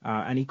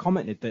 And he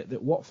commented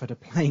that Watford are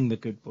playing the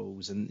good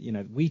balls, and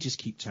we just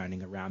keep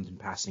turning around and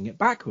passing it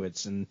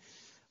backwards. And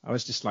I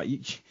was just like,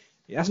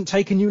 it hasn't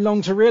taken you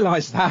long to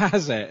realise that,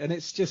 has it? And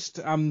it's just,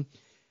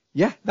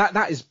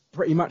 that is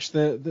pretty much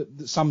that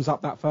sums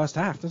up that first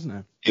half, doesn't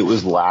it? It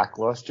was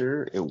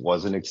lackluster. It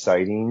wasn't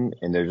exciting,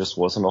 and there just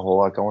wasn't a whole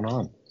lot going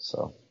on.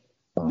 So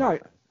no,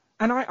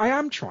 and I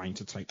am trying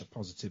to take the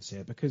positives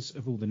here because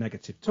of all the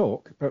negative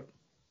talk, but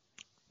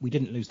we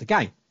didn't lose the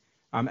game.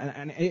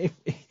 And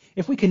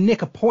if we can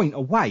nick a point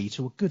away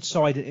to a good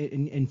side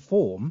in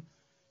form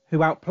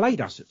who outplayed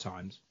us at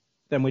times,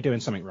 then we're doing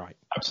something right.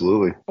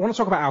 Absolutely. I want to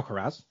talk about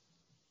Alcaraz.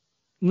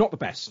 Not the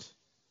best.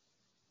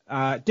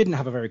 Didn't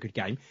have a very good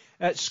game.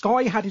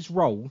 Sky had his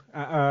role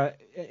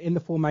in the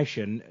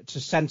formation to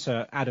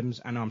centre Adams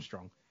and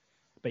Armstrong,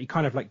 but he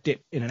kind of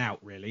dipped in and out,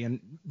 really, and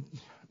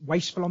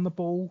wasteful on the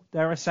ball,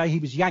 dare I say. He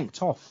was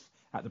yanked off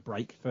at the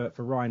break for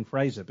Ryan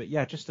Fraser, but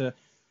yeah, just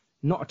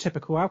not a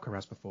typical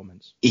Alcaraz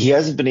performance. He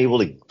hasn't been able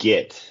to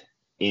get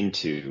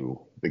into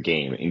the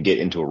game and get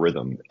into a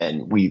rhythm.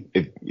 And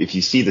if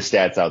you see the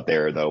stats out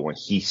there, though, when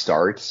he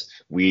starts,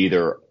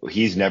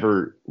 he's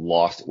never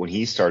lost. When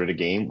he started a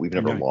game, we've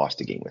never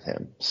lost a game with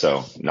him.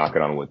 So knock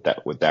it on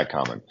with that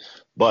comment.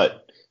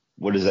 But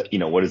what does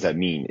that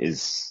mean?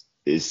 Is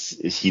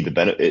he the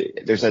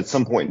benefit? There's at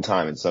some point in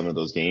time in some of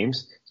those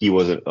games, he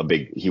wasn't a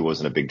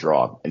big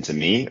draw. And to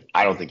me,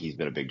 I don't think he's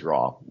been a big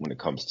draw when it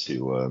comes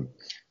to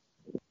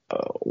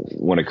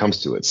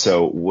it.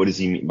 So what does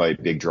he mean by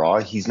big draw?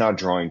 He's not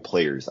drawing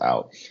players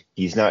out.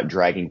 He's not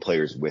dragging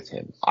players with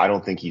him. I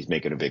don't think he's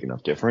making a big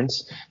enough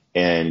difference.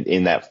 And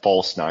in that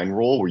false 9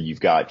 role where you've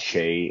got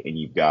Che and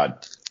you've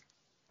got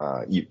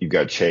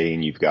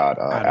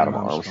Adam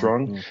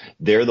Armstrong,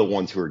 they're the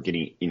ones who are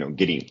getting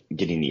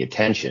the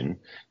attention.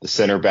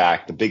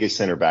 The biggest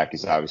center back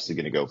is obviously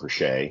going to go for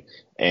Che,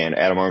 and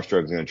Adam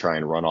Armstrong is going to try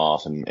and run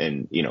off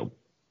and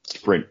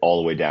sprint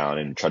all the way down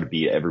and try to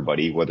beat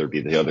everybody, whether it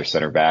be the other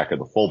center back or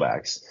the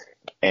fullbacks.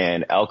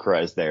 And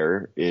Alcaraz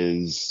there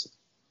is,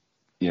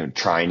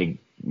 trying to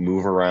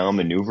move around,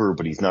 maneuver,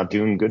 but he's not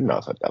doing good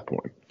enough at that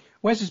point.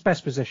 Where's his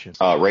best position?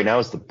 Right now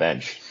it's the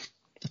bench.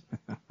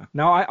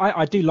 No,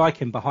 I do like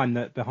him behind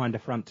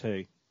the front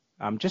too.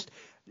 Just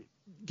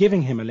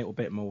giving him a little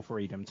bit more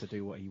freedom to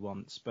do what he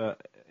wants, but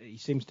he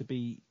seems to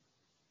be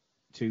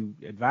too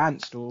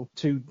advanced or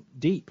too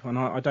deep, and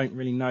I don't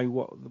really know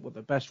what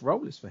the best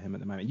role is for him at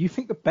the moment. You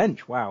think the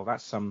bench? Wow,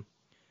 that's some.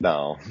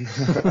 No,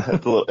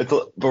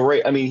 but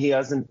right. I mean, he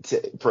hasn't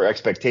for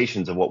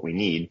expectations of what we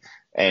need,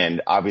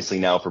 and obviously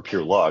now for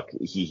pure luck,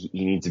 he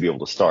needs to be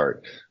able to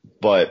start,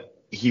 but.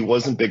 He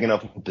wasn't big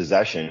enough in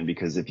possession,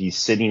 because if he's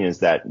sitting as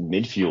that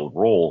midfield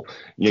role,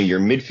 your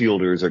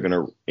midfielders are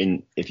going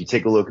to, if you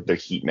take a look at their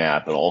heat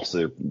map and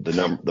also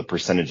the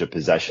percentage of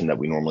possession that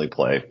we normally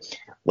play,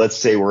 let's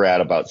say we're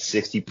at about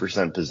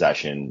 60%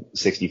 possession,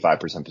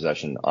 65%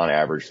 possession on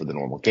average for the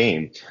normal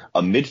game.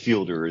 A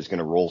midfielder is going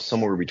to roll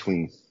somewhere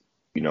between,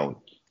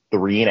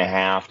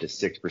 3.5 to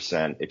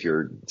 6%. If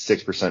you're 6%,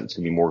 it's going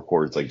to be more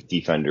towards like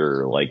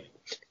defender, like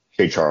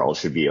Shea Charles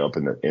should be up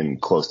in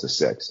close to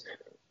 6.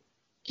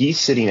 He's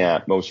sitting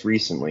at most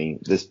recently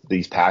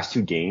these past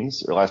 2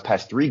 games or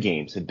past 3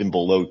 games have been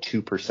below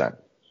 2%.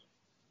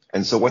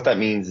 And so what that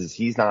means is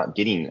he's not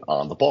getting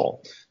on the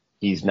ball.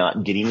 He's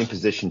not getting in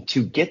position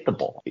to get the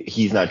ball.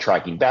 He's not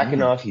tracking back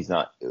enough.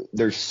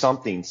 There's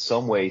something,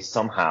 some way,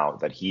 somehow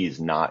that he's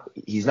not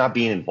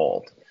being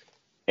involved,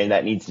 and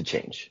that needs to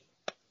change.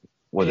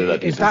 Whether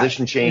that be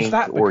position change is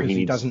that or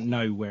he doesn't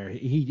know where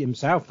he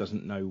himself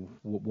doesn't know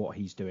what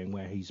he's doing,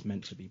 where he's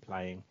meant to be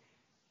playing.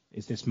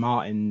 Is this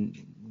Martin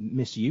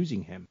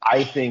misusing him?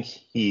 I think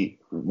he,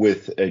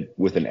 with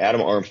an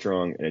Adam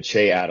Armstrong and a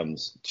Che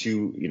Adams,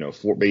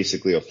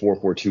 basically a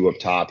 4-4-2 up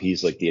top.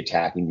 He's like the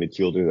attacking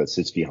midfielder that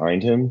sits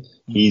behind him.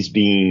 He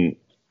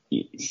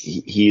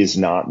is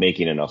not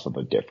making enough of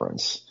a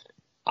difference.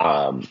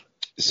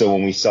 So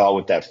when we saw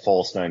with that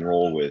false 9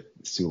 role with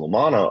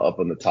Sulemana up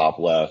on the top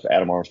left,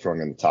 Adam Armstrong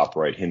on the top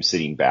right, him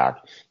sitting back,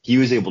 he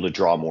was able to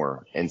draw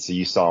more. And so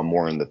you saw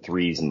more in the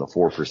 3s and the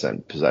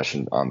 4%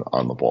 possession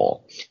on the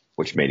ball,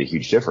 which made a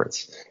huge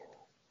difference.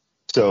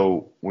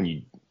 So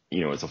when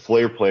as a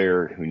flair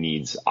player who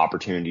needs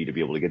opportunity to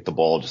be able to get the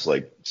ball, just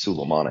like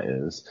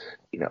Sulemana is,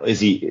 does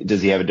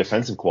he have a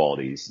defensive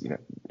qualities?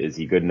 Is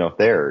he good enough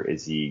there?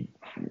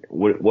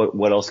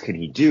 What else can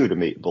he do to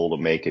be able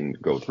to make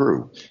and go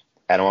through?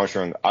 Adam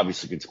Armstrong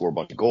obviously could score a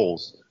bunch of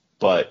goals,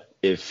 but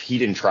if he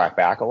didn't track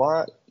back a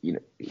lot,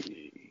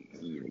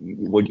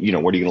 what are you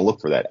going to look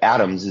for that?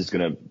 Adams is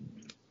going to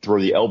throw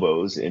the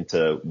elbows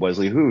into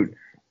Wesley Hood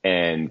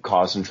and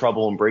cause some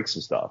trouble and break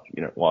some stuff,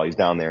 while he's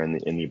down there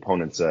in the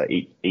opponent's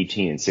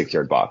 18 and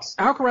 6-yard box.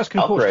 Alcaraz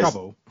can cause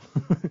trouble.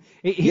 But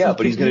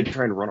he's going to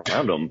try to run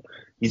around him.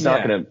 He's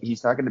not going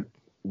to.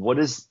 What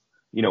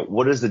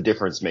is the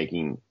difference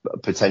making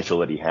potential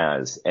that he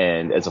has?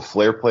 And as a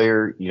flair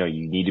player, you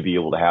need to be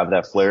able to have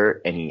that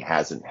flair, and he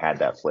hasn't had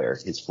that flair.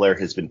 His flair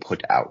has been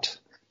put out.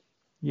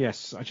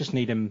 Yes, I just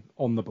need him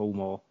on the ball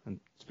more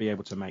and to be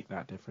able to make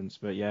that difference.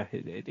 But yeah,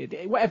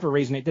 whatever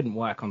reason, it didn't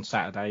work on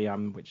Saturday,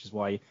 which is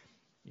why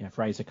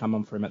Fraser come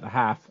on for him at the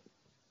half.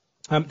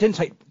 Didn't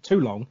take too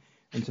long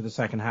into the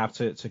second half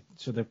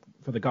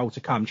for the goal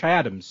to come. Che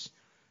Adams,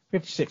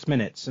 56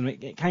 minutes, and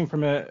it came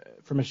from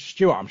a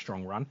Stuart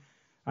Armstrong run,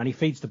 and he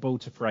feeds the ball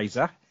to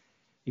Fraser.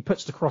 He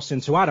puts the cross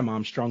into Adam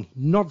Armstrong,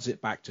 nods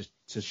it back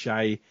to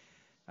Shea,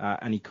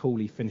 and he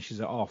coolly finishes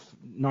it off.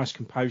 Nice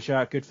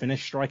composure, good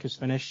finish, striker's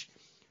finish.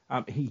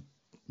 He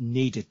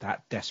needed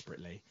that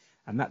desperately,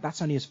 and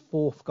that's only his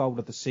 4th goal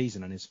of the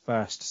season and his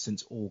 1st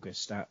since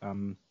August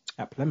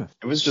at Plymouth.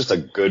 It was just a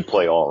good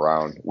play all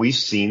around. We've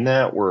seen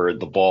that where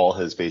the ball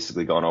has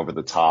basically gone over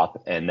the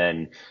top, and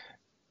then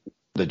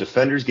the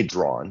defenders get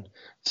drawn.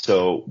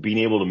 So being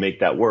able to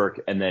make that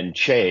work, and then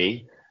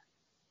Che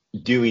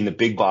doing the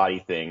big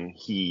body thing,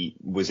 he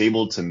was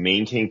able to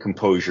maintain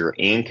composure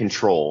and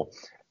control.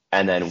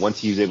 And then once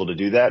he was able to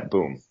do that,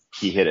 boom,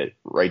 he hit it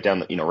right down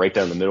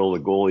the middle of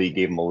the goal. He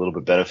gave him a little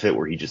bit benefit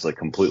where he just like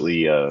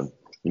completely,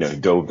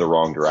 dove the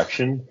wrong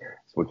direction,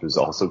 which was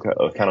also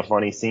a kind of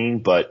funny scene.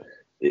 But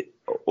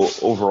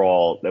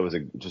overall, that was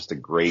just a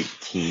great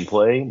team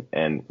play,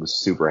 and was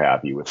super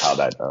happy with how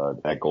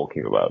that goal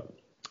came about.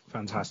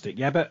 Fantastic.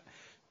 Yeah, but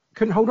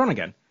couldn't hold on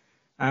again.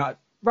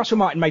 Russell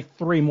Martin made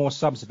 3 more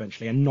subs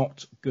eventually, and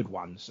not good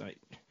ones.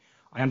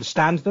 I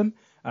understand them.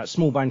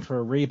 Smallbone for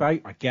a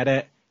reboot, I get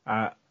it.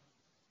 A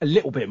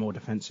little bit more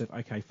defensive,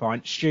 okay,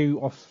 fine. Stu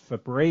off for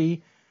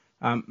Bree.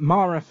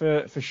 Mara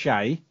for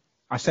Shea.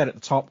 I said at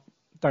the top,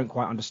 don't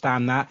quite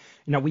understand that.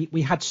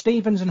 We had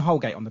Stevens and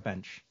Holgate on the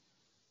bench.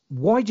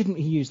 Why didn't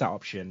he use that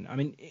option? I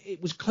mean,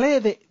 it was clear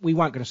that we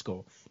weren't going to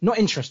score. Not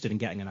interested in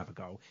getting another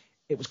goal.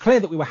 It was clear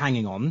that we were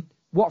hanging on.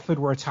 Watford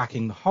were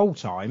attacking the whole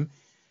time.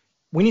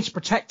 We need to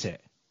protect it.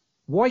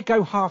 Why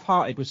go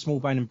half-hearted with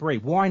Smallbone and Bree?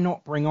 Why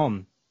not bring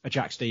on a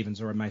Jack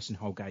Stevens or a Mason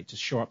Holgate to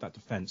shore up that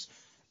defence?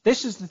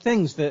 This is the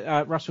things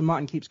that Russell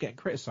Martin keeps getting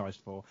criticised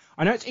for.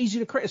 I know it's easy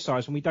to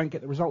criticise when we don't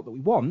get the result that we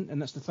want,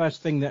 and that's the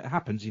first thing that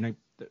happens. Blame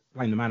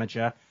the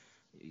manager,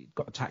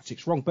 got the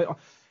tactics wrong. But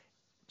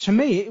to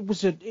me, it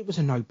was a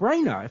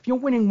no-brainer. If you're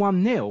winning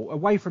 1-0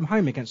 away from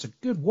home against a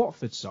good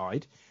Watford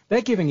side,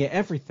 they're giving it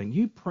everything.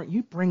 You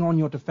bring on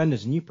your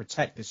defenders and you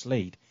protect this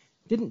lead.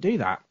 Didn't do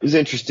that. It was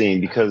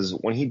interesting because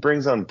when he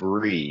brings on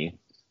Bree,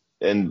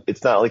 and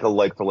it's not like a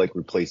like-for-like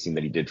replacing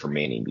that he did for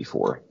Manning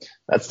before.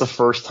 That's the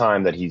first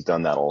time that he's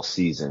done that all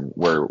season,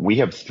 where we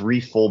have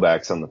 3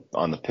 fullbacks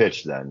on the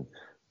pitch then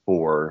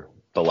for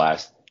the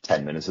last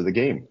 10 minutes of the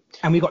game.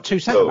 And we got 2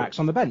 centre-backs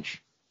on the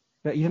bench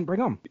that you didn't bring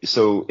on.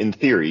 So in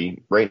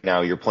theory, right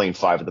now you're playing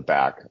 5 at the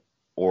back,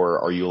 or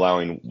are you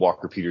allowing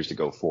Walker Peters to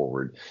go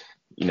forward?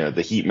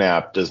 The heat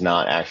map does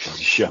not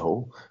actually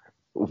show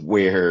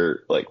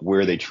where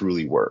they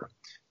truly were.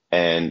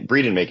 And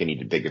Bree didn't make any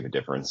big of a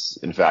difference.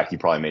 In fact, he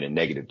probably made a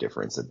negative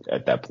difference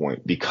at that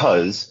point,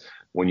 because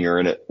when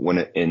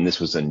this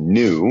was a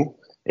new,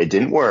 it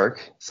didn't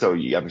work. So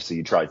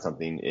you tried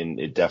something and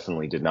it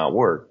definitely did not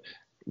work.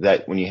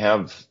 That when you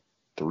have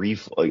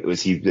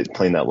was he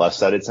playing that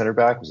left-sided center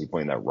back? Was he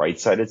playing that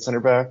right-sided center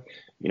back?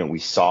 We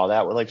saw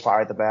that with like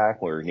 5 at the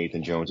back where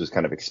Nathan Jones was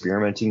kind of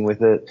experimenting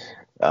with it.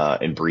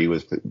 And Bree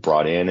was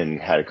brought in and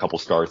had a couple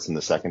starts in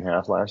the second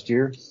half last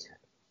year.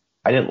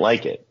 I didn't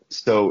like it.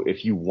 So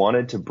if you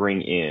wanted to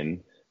bring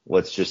in,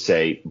 let's just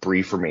say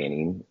Bree for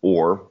Manning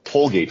or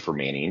Polgate for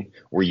Manning,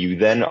 where you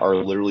then are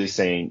literally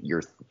saying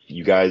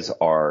you guys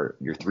are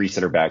your 3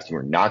 center backs, you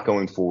are not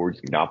going forward,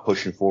 you're not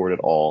pushing forward at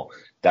all.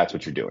 That's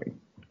what you're doing.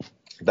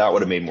 That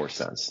would have made more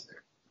sense.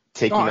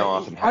 Taking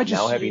off and I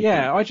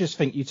just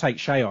think you take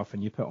Shea off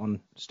and you put on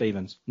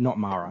Stevens, not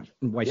Mara.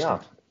 Wasted.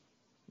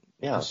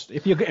 Yeah.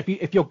 If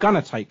you're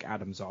gonna take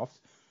Adams off,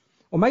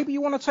 or maybe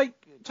you want to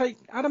take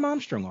Adam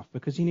Armstrong off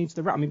because he needs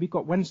the run. I mean, we've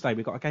got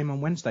a game on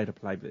Wednesday to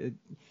play, but you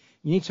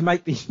need to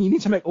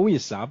make all your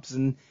subs,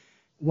 and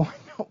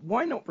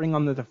why not bring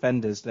on the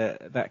defenders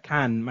that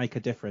can make a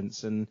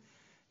difference? And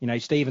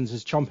Stevens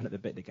is chomping at the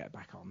bit to get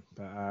back on,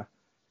 but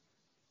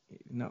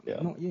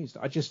not used.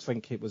 I just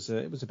think it was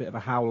a bit of a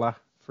howler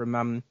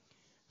from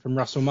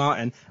Russell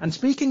Martin. And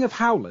speaking of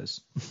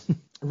howlers,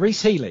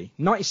 Reece Healey,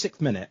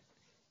 96th minute,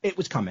 it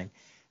was coming.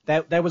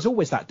 There was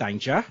always that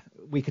danger.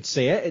 We could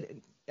see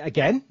it.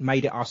 Again,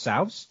 made it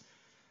ourselves.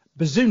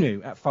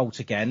 Bazunu at fault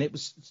again. It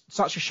was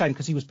such a shame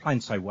because he was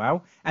playing so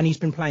well, and he's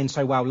been playing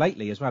so well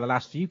lately as well. The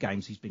last few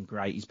games he's been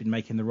great. He's been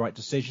making the right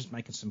decisions,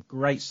 making some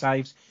great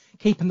saves,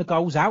 keeping the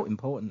goals out,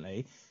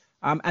 importantly.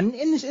 And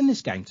in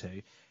this game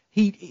too,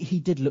 he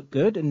did look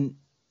good, and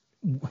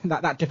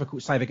that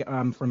difficult save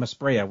from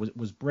Asprilla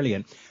was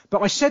brilliant.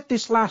 But I said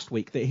this last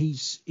week that he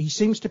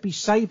seems to be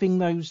saving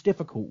those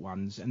difficult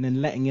ones and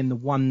then letting in the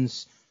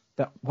ones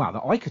that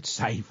I could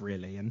save,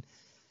 really. And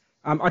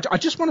I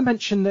just want to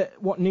mention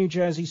that what New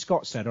Jersey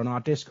Scott said on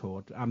our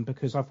Discord,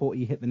 because I thought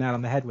he hit the nail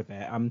on the head with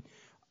it.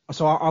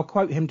 So I'll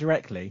quote him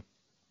directly.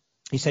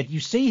 He said, "You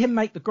see him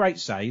make the great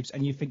saves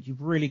and you think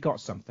you've really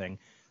got something.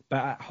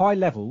 But at high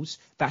levels,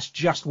 that's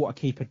just what a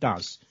keeper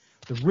does.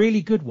 The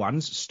really good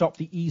ones stop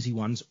the easy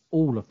ones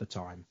all of the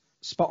time."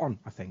 Spot on,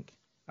 I think.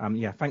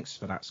 Thanks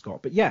for that,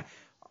 Scott. But yeah,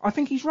 I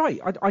think he's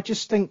right. I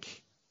just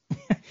think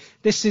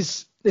this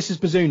is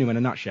Bazunu in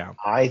a nutshell.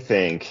 I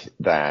think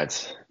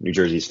that New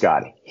Jersey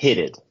Scott hit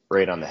it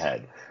right on the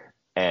head.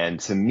 And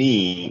to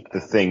me,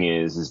 the thing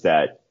is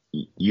that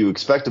you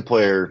expect a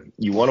player,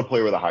 you want a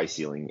player with a high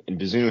ceiling, and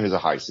Bazunu has a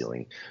high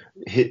ceiling.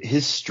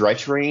 His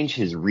stretch range,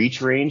 his reach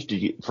range,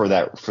 for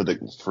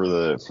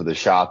the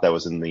shot that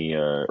was in the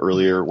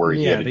earlier where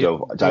he had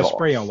to dive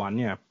Asprilla one,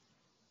 yeah.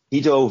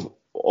 He dove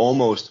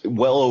almost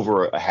well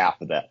over a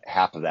half of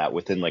that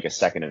within like a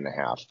second and a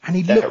half. And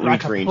he looked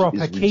like a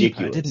proper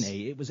keeper, didn't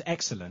he? It was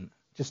excellent.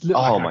 Just looked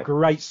like a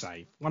great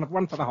save.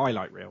 One for the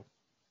highlight reel.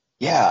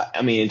 Yeah,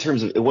 I mean, in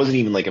terms of, it wasn't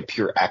even like a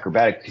pure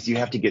acrobatic because you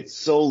have to get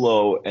so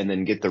low and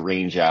then get the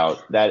range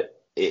out that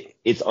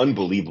it's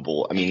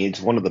unbelievable. I mean,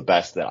 it's one of the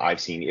best that I've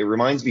seen. He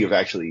reminds me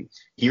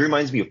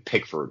of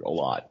Pickford a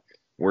lot,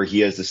 where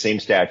he has the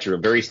same stature,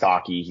 very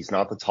stocky. He's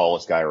not the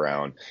tallest guy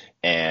around,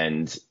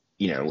 and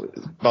they're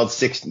about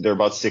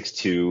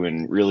 6'2"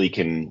 and really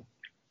can,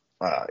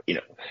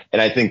 and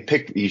I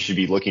think you should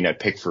be looking at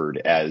Pickford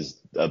as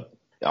I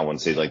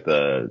wouldn't say like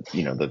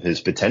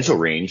his potential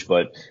range,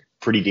 but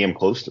pretty damn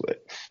close to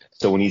it.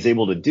 So when he's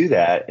able to do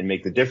that and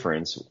make the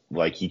difference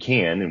like he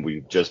can, and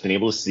we've just been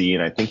able to see,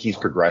 and I think he's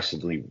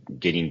progressively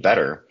getting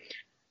better,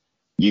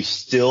 you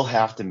still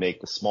have to make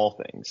the small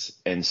things.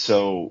 And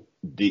so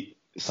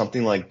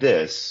something like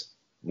this,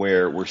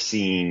 where we're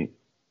seeing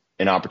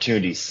an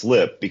opportunity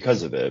slip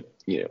because of it,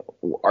 do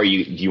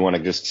you want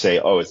to just say,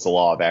 oh, it's the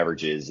law of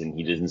averages and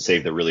he didn't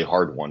save the really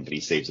hard one, but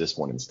he saves this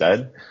one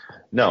instead?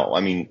 No,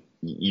 I mean,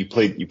 you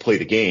play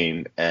the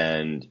game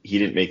and he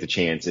didn't make the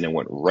chance and it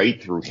went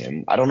right through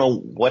him. I don't know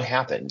what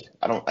happened.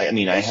 I look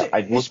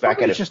back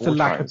at it. It's just a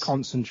lack of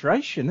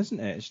concentration, isn't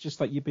it? It's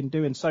just like you've been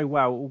doing so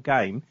well all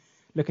game,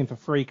 looking for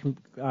 3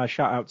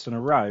 shutouts in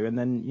a row, and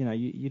then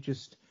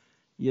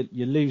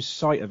you lose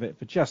sight of it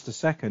for just a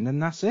second,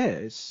 and that's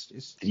it.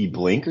 Did he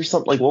blink or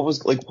something?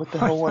 What the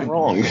hell went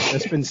wrong?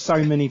 There's been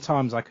so many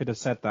times I could have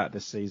said that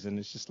this season.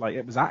 It's just like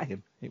it was at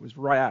him. It was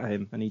right at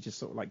him, and he just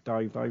sort of like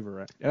dived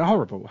over it. A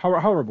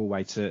horrible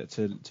way to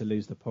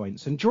lose the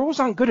points. And draws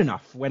aren't good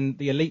enough when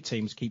the elite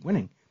teams keep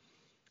winning.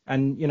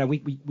 And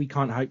we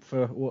can't hope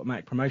for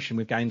automatic promotion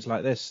with games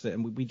like this.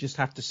 And we just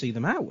have to see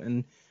them out.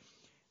 And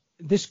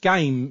this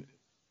game,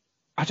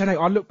 I don't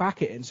know. I look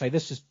back at it and say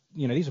this is.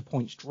 These are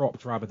points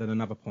dropped rather than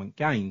another point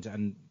gained,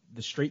 and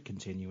the streak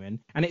continuing.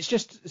 And it's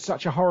just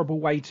such a horrible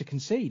way to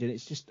concede, and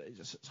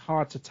it's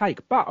hard to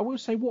take. But I will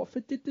say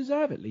Watford did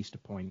deserve at least a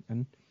point,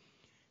 and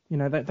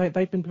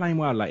they've been playing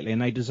well lately,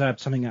 and they deserved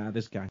something out of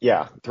this game.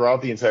 Yeah,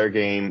 throughout the entire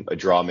game, a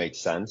draw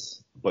makes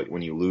sense, but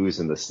when you lose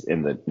in the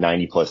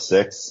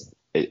 90+6,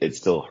 it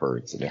still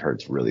hurts, and it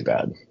hurts really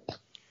bad.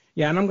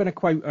 Yeah, and I'm going to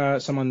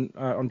quote someone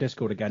on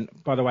Discord again.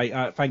 By the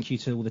way, thank you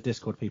to all the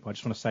Discord people. I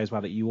just want to say as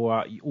well that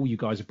all you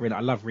guys are brilliant.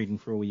 I love reading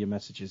through all your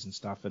messages and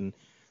stuff, and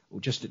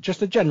just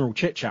a general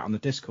chit chat on the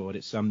Discord.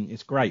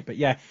 It's great. But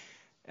yeah,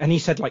 And he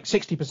said like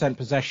 60%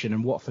 possession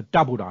and Watford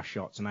doubled our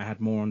shots and they had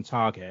more on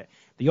target.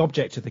 The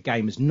object of the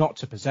game is not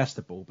to possess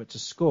the ball, but to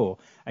score.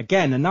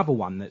 Again, another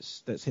one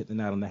that's hit the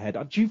nail on the head.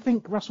 Do you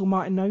think Russell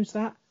Martin knows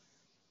that?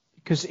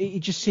 Because it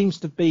just seems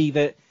to be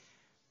that,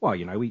 well,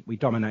 we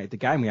dominated the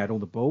game, we had all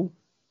the ball.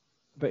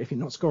 But if you're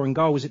not scoring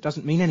goals, it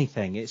doesn't mean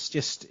anything.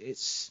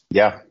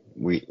 Yeah,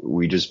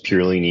 we just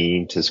purely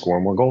need to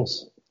score more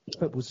goals.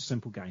 Football's a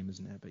simple game,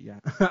 isn't it? But yeah.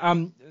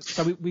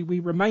 So we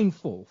remain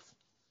fourth.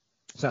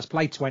 So that's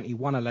played 20,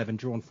 won 11,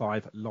 drawn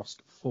 5,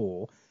 lost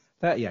 4,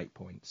 38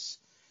 points.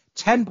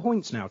 10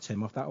 points now,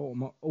 Tim, off that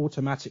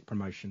automatic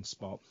promotion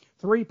spot.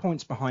 3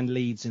 points behind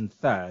Leeds in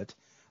third.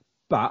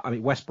 But,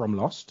 West Brom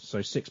lost,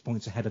 so 6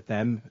 points ahead of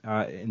them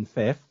in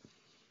fifth.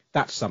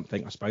 That's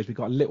something, I suppose. We've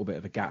got a little bit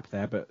of a gap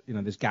there, but,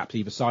 there's gaps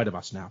either side of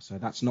us now, so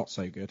that's not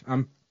so good.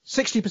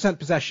 60%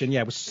 possession,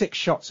 with 6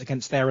 shots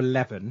against their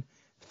 11.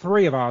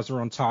 3 of ours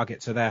are on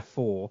target to their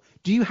 4.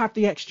 Do you have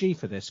the XG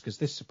for this? Because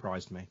this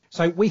surprised me.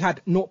 So we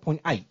had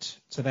 0.8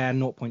 to their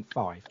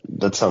 0.5.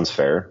 That sounds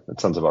fair.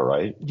 That sounds about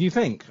right. Do you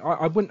think?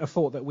 I wouldn't have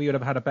thought that we would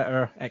have had a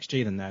better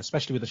XG than there,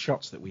 especially with the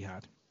shots that we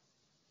had.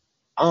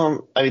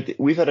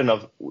 We've had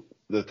enough.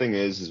 The thing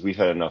is we've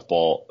had enough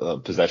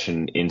ball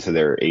possession into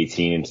their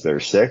 18, into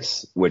their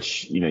 6,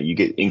 which, you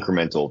get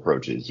incremental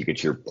approaches. You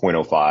get your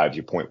 0.05s,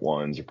 your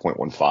 0.1s, your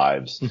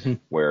 0.15s,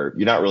 where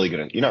you're not really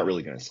going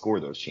to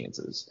score those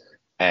chances.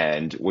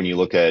 And when you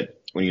look at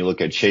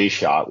Shea's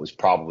shot was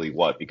probably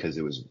because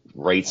it was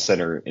right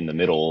center in the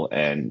middle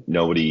and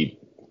nobody,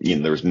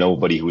 there was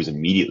nobody who was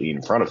immediately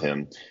in front of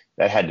him.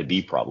 That had to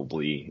be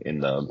probably in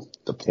the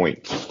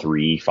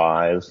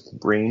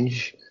 0.35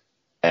 range.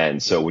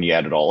 And so when you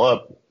add it all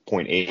up,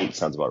 0.8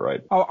 sounds about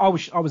right. I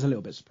was a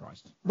little bit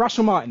surprised.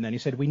 Russell Martin then, he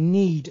said, we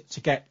need to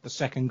get the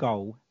second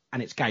goal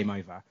and it's game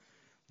over.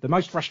 The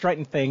most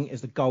frustrating thing is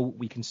the goal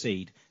we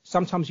concede.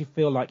 Sometimes you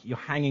feel like you're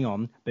hanging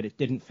on, but it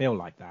didn't feel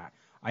like that.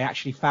 I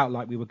actually felt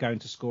like we were going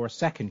to score a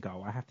second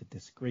goal. I have to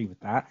disagree with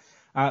that.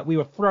 We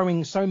were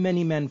throwing so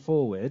many men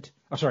forward.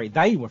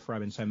 They were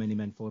throwing so many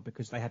men forward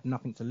because they had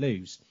nothing to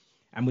lose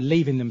and were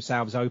leaving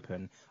themselves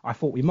open. I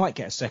thought we might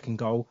get a second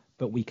goal,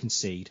 but we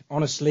concede.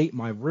 Honestly,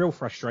 my real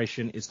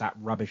frustration is that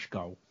rubbish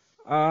goal.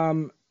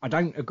 I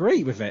don't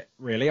agree with it,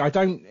 really.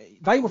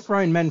 They were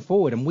throwing men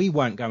forward and we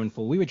weren't going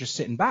forward. We were just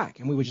sitting back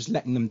and we were just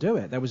letting them do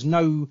it. There was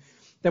no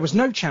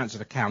chance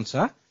of a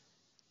counter.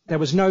 There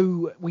was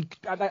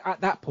at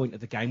that point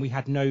of the game, we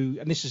had no,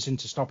 and this is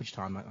into stoppage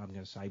time, I'm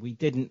going to say, we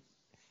didn't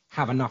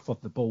have enough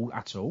of the ball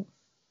at all.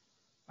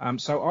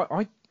 So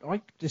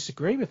I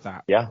disagree with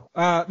that. Yeah.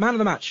 Man of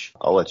the match.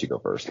 I'll let you go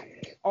first.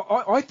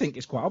 I think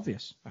it's quite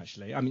obvious,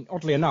 actually.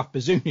 Oddly enough,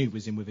 Bazunu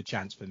was in with a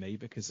chance for me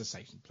because, I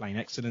say, he's playing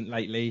excellent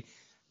lately,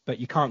 but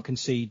you can't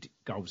concede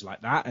goals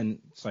like that. And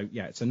so,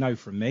 it's a no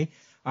from me.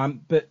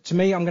 But to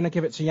me, I'm going to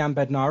give it to Jan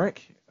Bednarek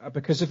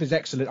because of his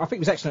excellent. I think he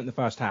was excellent in the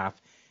first half.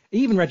 He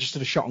even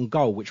registered a shot on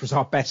goal, which was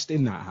our best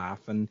in that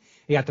half. And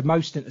he had the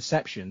most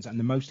interceptions and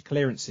the most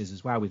clearances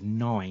as well with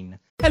 9.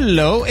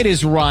 Hello, it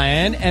is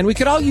Ryan, and we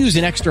could all use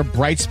an extra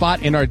bright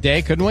spot in our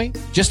day, couldn't we?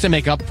 Just to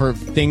make up for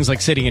things like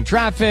sitting in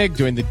traffic,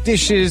 doing the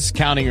dishes,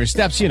 counting your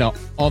steps,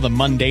 all the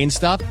mundane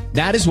stuff.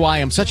 That is why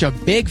I'm such a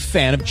big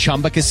fan of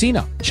Chumba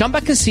Casino. Chumba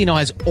Casino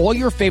has all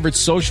your favorite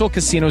social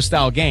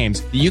casino-style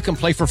games that you can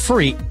play for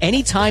free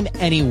anytime,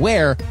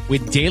 anywhere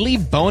with daily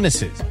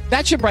bonuses.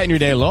 That should brighten your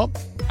day a little.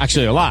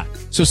 Actually, a lot.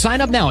 So sign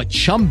up now at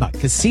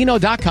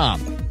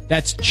ChumbaCasino.com.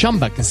 That's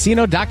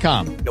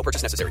ChumbaCasino.com. No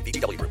purchase necessary.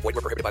 VGW Group. Void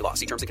where prohibited by law.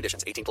 See terms and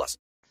conditions. 18+.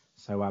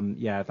 So,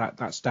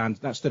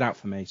 that stood out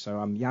for me. So,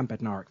 Jan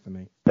Bednarek for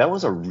me. That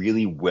was a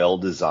really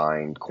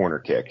well-designed corner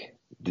kick.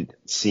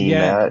 Seeing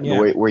that,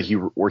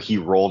 where he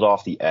rolled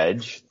off the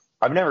edge.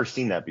 I've never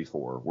seen that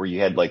before, where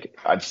you had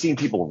I've seen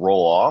people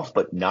roll off,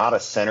 but not a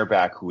center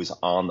back who was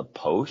on the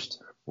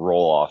post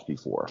roll off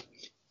before.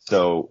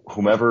 So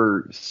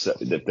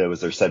that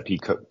was their set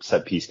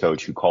piece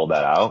coach who called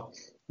that out.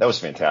 That was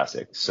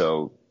fantastic.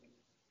 So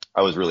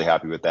I was really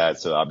happy with that.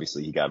 So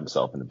obviously he got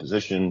himself in a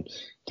position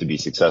to be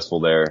successful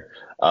there.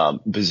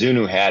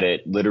 Bazunu had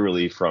it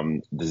literally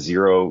from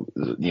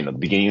the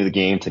beginning of the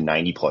game to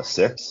 90 plus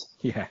 6.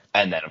 Yeah.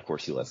 And then of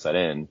course he lets that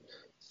in.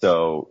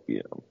 So,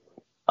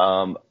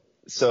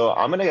 so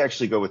I'm going to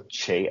actually go with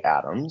Che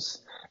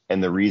Adams.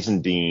 And the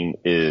reason being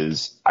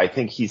is I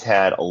think he's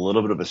had a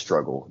little bit of a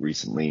struggle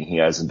recently. He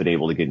hasn't been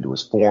able to get into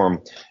his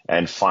form.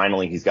 And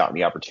finally, he's gotten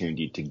the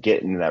opportunity to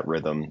get into that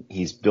rhythm.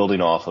 He's building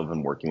off of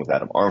and working with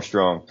Adam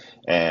Armstrong.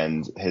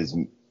 And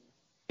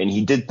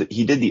he did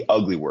the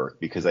ugly work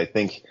because I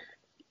think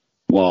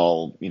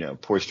while,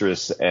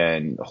 Poitras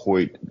and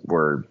Hoyt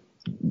were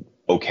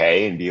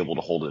okay and be able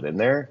to hold it in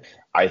there,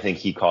 I think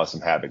he caused some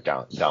havoc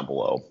down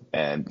below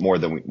and more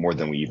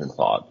than we even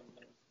thought.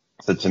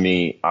 So to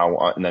me,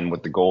 and then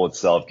with the goal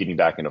itself, getting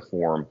back into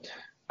form,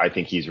 I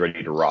think he's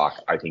ready to rock.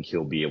 I think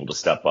he'll be able to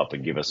step up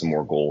and give us some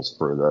more goals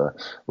for the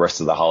rest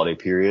of the holiday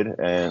period.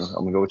 And I'm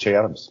going to go with Che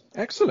Adams.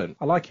 Excellent.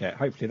 I like it.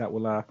 Hopefully that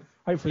will,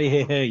 hopefully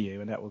he'll hear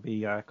you and that will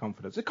be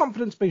confidence. A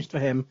confidence boost for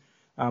him,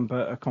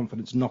 but a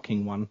confidence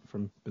knocking one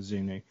from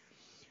Bazunu.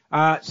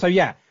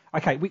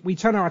 Okay, we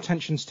turn our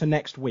attentions to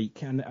next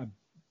week, and a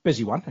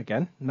busy one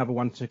again, another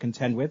one to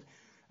contend with.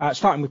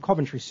 Starting with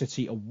Coventry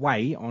City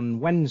away on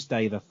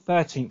Wednesday, the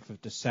 13th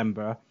of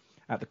December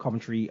at the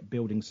Coventry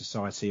Building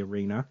Society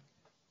Arena.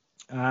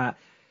 And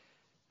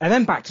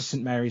then back to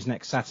St Mary's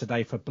next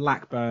Saturday for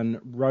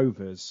Blackburn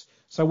Rovers.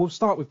 So we'll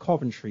start with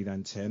Coventry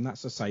then, Tim.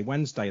 That's to say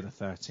Wednesday the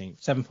 13th,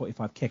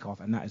 7:45 kickoff,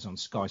 and that is on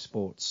Sky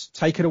Sports.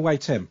 Take it away,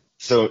 Tim.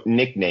 So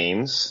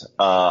nicknames.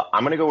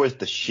 I'm gonna go with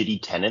the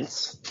Shitty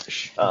Tenants.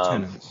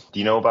 Do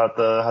you know about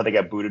how they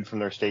got booted from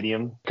their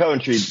stadium?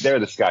 Coventry, they're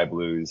the Sky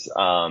Blues.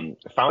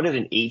 Founded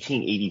in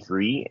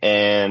 1883,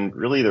 and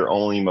really their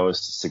only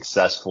most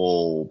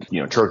successful,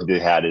 trophy they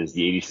had is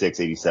the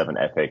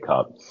 86-87 FA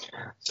Cup.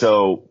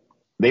 So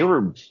they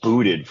were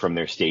booted from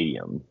their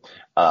stadium.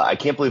 I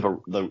can't believe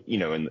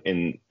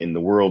in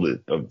the world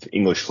of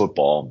English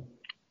football,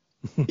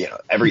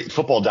 every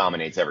football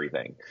dominates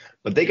everything,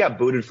 but they got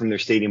booted from their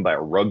stadium by a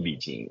rugby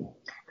team.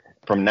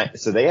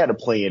 So they had to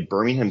play at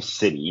Birmingham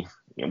City,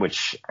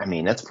 which,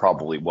 that's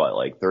probably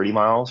like 30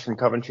 miles from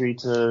Coventry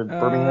to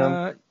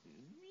Birmingham?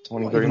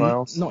 30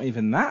 miles? Not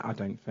even that, I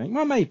don't think.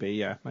 Well,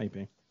 maybe.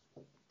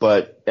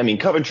 But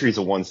Coventry's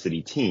a one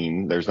city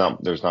team. There's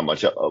not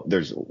much.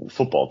 There's a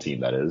football team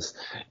that is.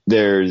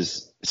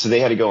 So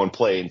they had to go and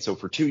play. And so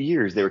for 2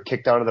 years they were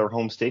kicked out of their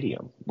home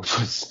stadium,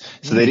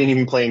 so they didn't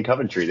even play in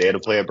Coventry. They had to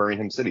play at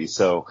Birmingham City.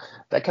 So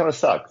that kind of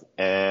sucked.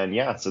 And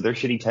so they're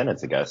shitty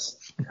tenants, I guess.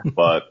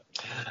 But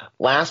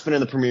last been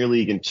in the Premier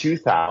League in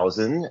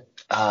 2000.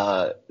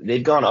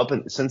 They've gone up,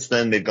 and since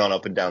then they've gone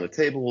up and down the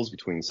tables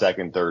between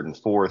second, third, and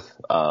fourth.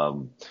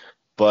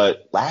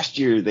 But last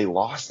year they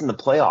lost in the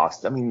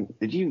playoffs.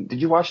 Did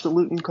you watch the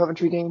Luton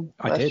Coventry game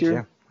last year?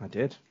 Yeah, I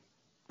did.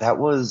 That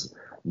was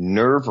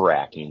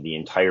nerve-wracking the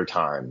entire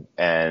time,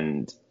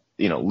 and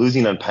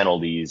losing on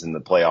penalties in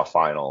the playoff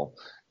final,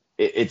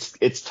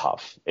 it's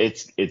tough.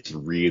 It's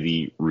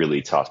really,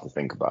 really tough to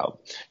think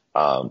about.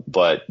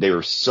 But they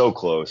were so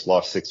close,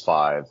 lost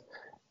 6-5.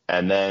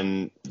 And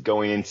then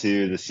going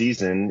into the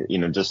season,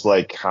 just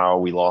like how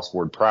we lost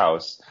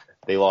Ward-Prowse,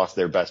 they lost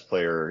their best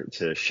player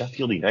to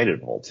Sheffield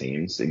United of all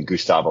teams, in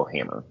Gustavo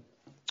Hammer.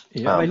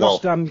 Yeah, they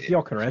lost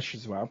Gyökeres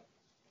as well.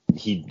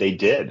 They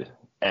did.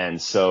 And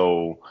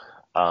so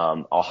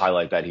I'll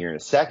highlight that here in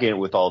a second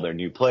with all their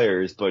new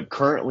players. But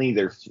currently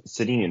they're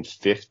sitting in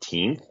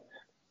 15th.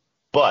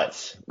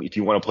 But if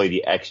you want to play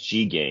the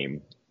XG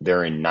game,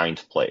 they're in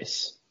 9th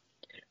place.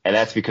 And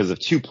that's because of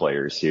two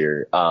players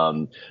here.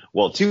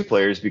 Two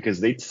players because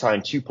they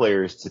signed two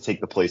players to take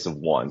the place of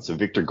one. So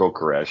Victor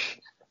Gyökeres,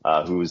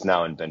 who is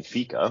now in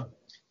Benfica,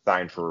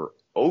 signed for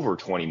over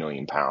 £20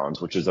 million,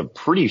 which is a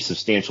pretty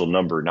substantial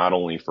number, not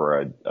only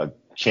for a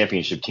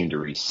championship team to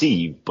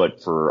receive,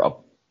 but for a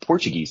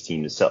Portuguese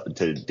team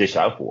to dish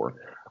out for.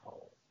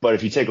 But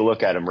if you take a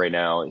look at him right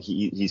now,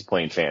 he's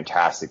playing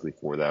fantastically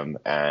for them,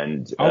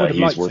 and I would have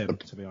liked worth him,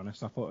 to be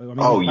honest. I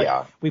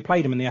thought. We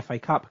played him in the FA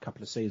Cup a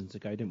couple of seasons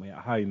ago, didn't we, at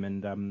home?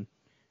 And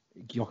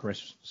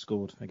Gyökeres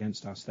scored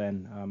against us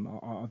then. I'm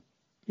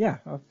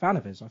a fan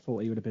of his. I thought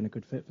he would have been a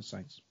good fit for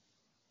Saints.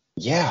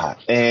 Yeah,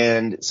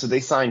 and so they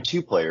signed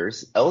two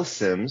players, Ellis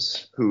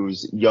Sims,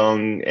 who's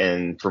young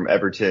and from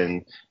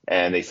Everton,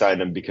 and they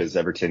signed him because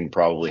Everton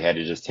probably had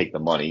to just take the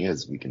money,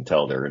 as we can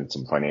tell they're in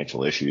some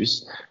financial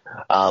issues.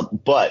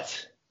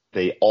 But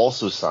they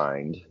also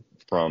signed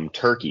from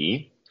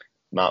Turkey,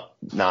 not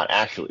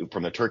actually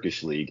from the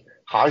Turkish league,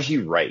 Haji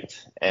Wright.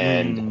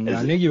 And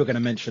I knew you were going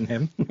to mention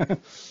him.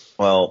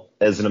 Well,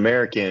 as an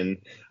American,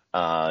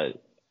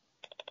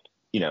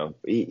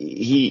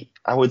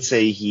 I would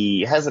say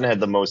he hasn't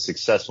had the most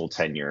successful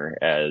tenure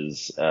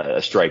as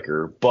a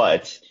striker,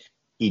 but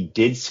he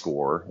did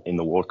score in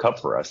the World Cup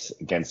for us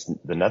against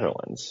the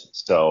Netherlands.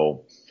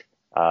 So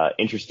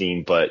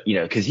interesting, but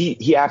because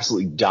he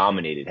absolutely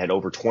dominated, had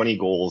over 20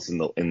 goals in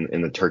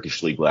the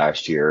Turkish league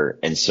last year,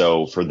 and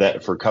so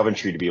for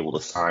Coventry to be able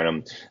to sign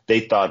him, they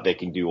thought they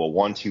can do a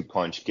 1-2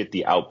 punch, get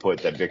the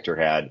output that Victor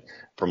had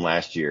from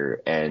last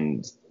year,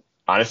 and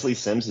honestly,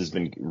 Sims has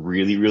been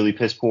really, really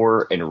piss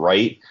poor, and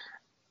Wright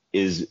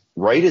is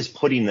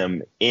putting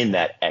them in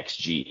that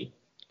XG.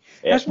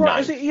 That's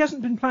right. He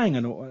hasn't been playing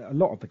a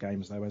lot of the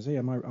games though, has he?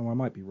 I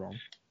might be wrong.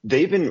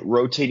 They've been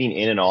rotating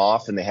in and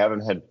off, and they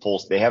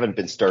haven't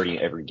been starting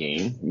every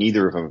game.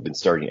 Neither of them have been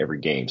starting every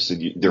game. So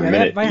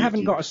they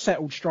haven't got a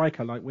settled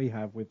striker like we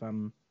have with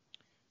Adam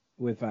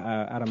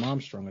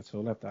Armstrong at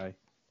all, have they?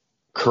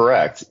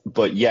 Correct,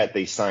 but yet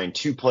they signed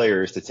two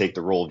players to take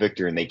the role of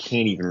Victor, and they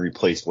can't even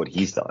replace what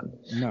he's done.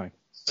 No.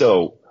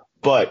 So,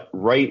 but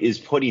Wright is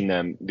putting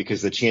them,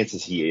 because the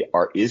chances he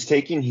is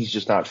taking, he's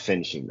just not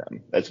finishing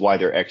them. That's why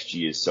their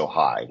XG is so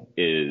high.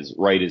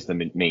 Wright is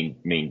the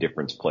main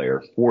difference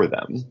player for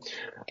them.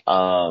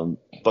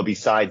 But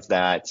besides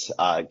that,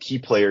 key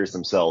players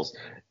themselves.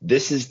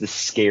 This is the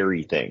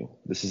scary thing.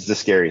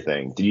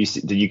 Did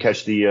you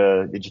catch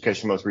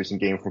the most recent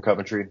game from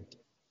Coventry?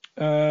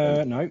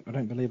 No, I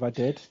don't believe I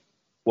did.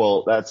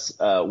 Well, that's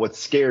what's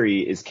scary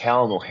is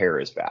Callum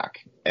O'Hara is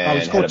back. And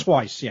he scored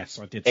twice. Yes,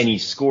 I did. And he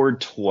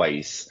scored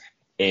twice,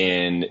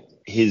 and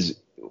his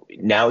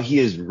now he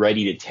is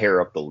ready to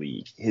tear up the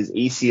league. His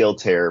ACL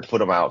tear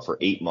put him out for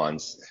 8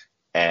 months,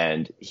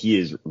 and he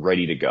is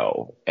ready to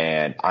go.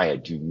 And I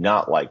do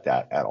not like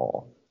that at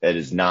all. That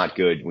is not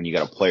good when you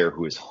got a player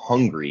who is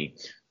hungry,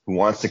 who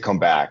wants to come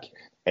back,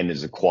 and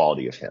is a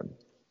quality of him.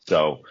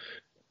 So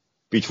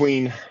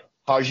between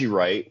Haji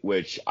Wright,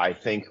 which I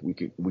think we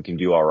can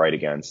do all right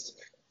against,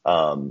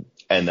 and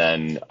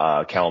then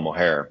Callum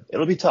O'Hare,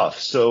 it'll be tough.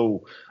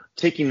 So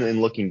taking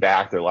and looking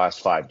back their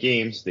last 5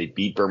 games, they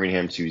beat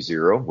Birmingham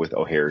 2-0 with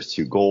O'Hare's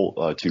two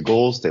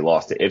goals. They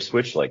lost to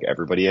Ipswich like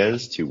everybody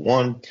has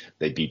 2-1.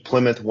 They beat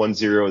Plymouth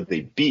 1-0.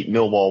 They beat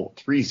Millwall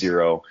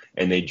 3-0,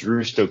 and they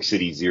drew Stoke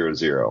City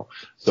 0-0.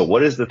 So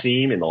what is the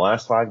theme in the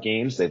last 5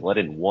 games? They've let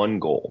in 1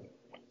 goal,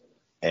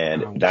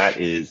 and that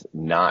is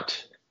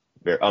not.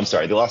 I'm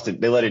sorry, they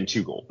let in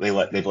 2 goals. They've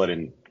let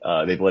in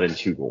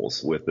 2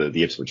 goals with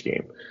the Ipswich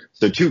game.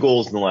 So 2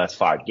 goals in the last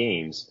 5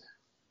 games.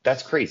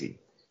 That's crazy.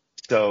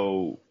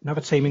 So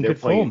another team in good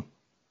form.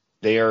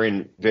 They are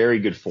in very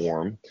good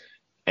form,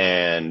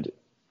 and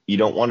you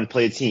don't want to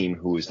play a team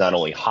who is not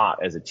only hot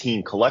as a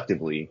team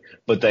collectively,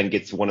 but then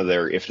gets one of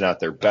their, if not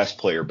their best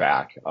player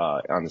back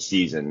on the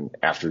season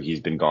after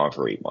he's been gone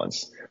for 8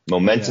 months.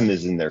 Momentum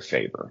is in their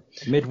favor.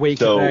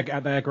 Midweek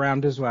at their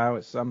ground as well.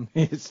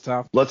 It's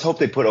tough. Let's hope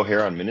they put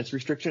O'Hare on minutes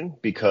restriction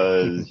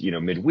because,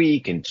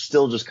 midweek and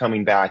still just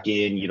coming back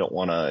in, you don't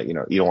want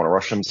to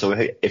rush him. So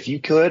if you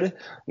could,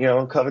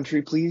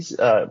 Coventry, please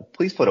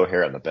put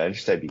O'Hare on the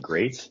bench. That'd be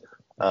great.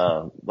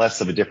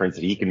 Less of a difference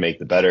that he can make,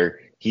 the better.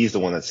 He's the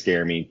one that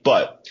scared me,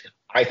 but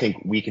I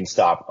think we can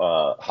stop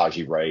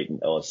Haji Wright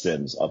and Ellis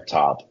Sims up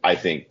top. I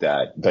think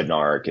that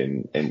Bednarik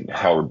and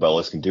Howard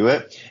Bellis can do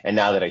it. And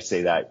now that I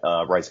say that,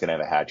 Wright's going to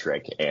have a hat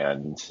trick,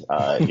 and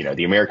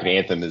the American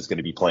anthem is going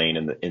to be playing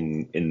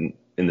in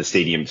the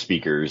stadium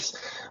speakers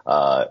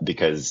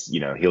because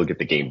he'll get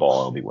the game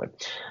ball and it'll be win.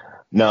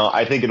 No,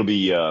 I think it'll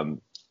be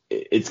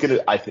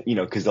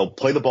because they'll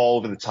play the ball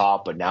over the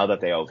top, but now that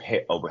they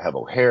have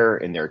O'Hare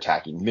and they're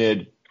attacking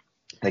mid,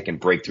 they can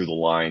break through the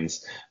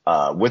lines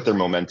with their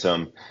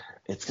momentum.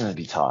 It's going to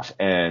be tough,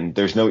 and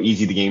there's no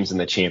easy games in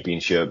the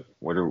championship.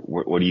 What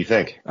do you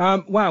think?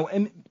 Well,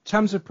 in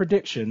terms of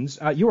predictions,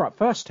 you're up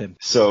first, Tim.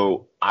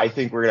 So I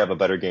think we're going to have a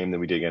better game than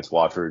we did against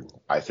Watford.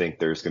 I think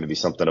there's going to be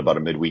something about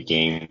a midweek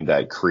game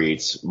that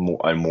creates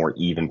a more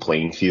even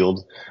playing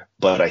field,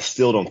 but I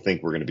still don't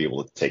think we're going to be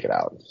able to take it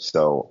out.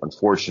 So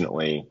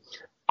unfortunately,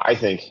 I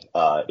think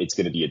it's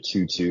going to be a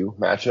 2-2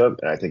 matchup,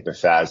 and I think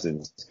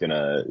McFadden's going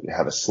to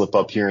have a slip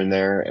up here and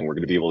there, and we're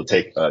going to be able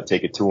to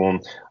take it to him.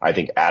 I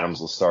think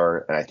Adams will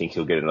start, and I think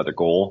he'll get another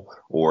goal,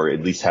 or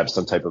at least have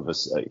some type of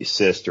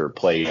assist or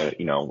play,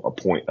 a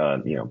point,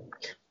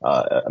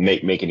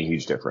 making a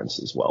huge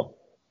difference as well.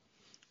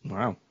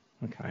 Wow.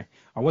 Okay.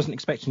 I wasn't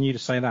expecting you to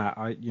say that.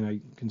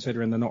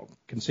 Considering they're not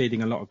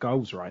conceding a lot of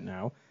goals right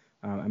now,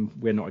 and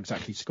we're not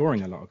exactly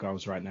scoring a lot of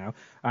goals right now.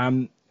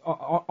 I'm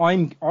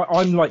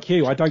like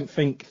you. I don't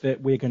think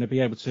that we're going to be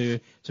able to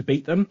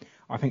beat them.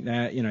 I think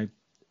they're,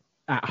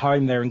 at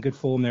home, they're in good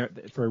form. They're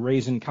for a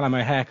reason. Callum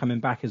O'Hare coming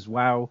back as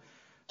well.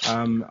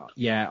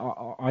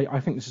 I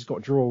think this has got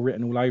a draw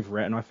written all over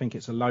it, and I think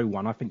it's a low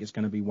one. I think it's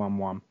going to be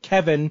 1-1.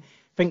 Kevin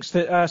thinks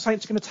that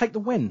Saints are going to take the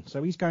win,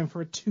 so he's going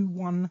for a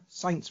 2-1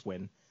 Saints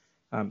win.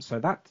 So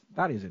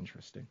that is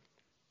interesting.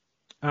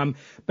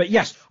 But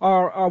yes,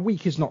 our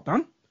week is not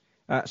done.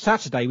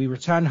 Saturday, we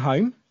return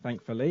home,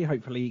 thankfully.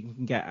 Hopefully, we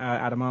can get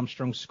Adam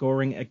Armstrong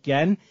scoring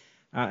again.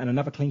 And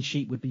another clean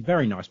sheet would be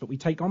very nice. But we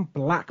take on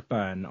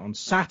Blackburn on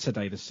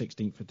Saturday, the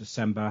 16th of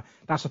December.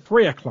 That's a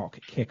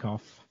 3:00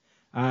 kickoff.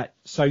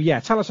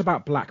 Tell us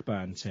about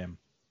Blackburn, Tim.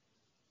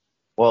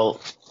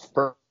 Well,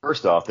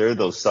 first off, they're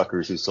those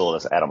suckers who sold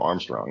us Adam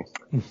Armstrong.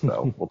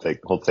 So we'll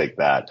take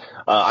that.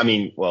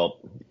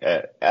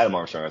 Adam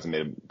Armstrong hasn't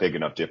made a big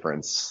enough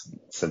difference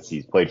since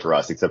he's played for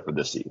us, except for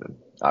this season,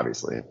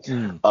 obviously.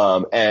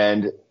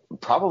 And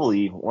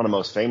probably one of the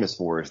most famous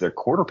for is their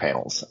quarter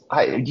panels.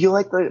 Do you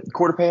like the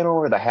quarter panel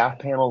or the half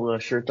panel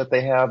shirt that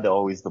they have? They're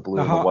always the blue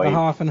and the white. The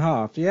half and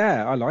half.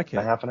 Yeah, I like it.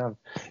 The half and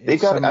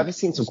half. I've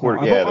seen some quarter.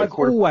 I've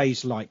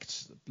always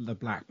liked the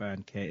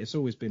Blackburn kit. It's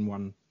always been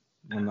one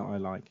that I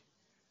like.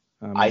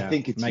 I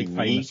think it's made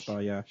unique. famous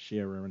by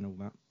Shearer and all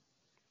that.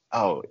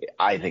 Oh,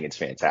 I think it's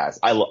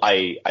fantastic.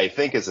 I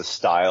think as a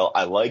style,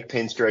 I like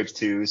pinstripes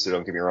too. So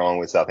don't get me wrong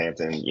with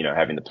Southampton,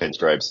 having the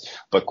pinstripes,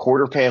 but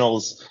quarter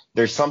panels,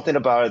 there's something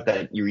about it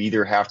that you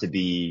either have to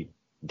be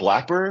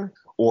Blackburn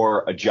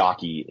or a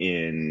jockey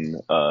in,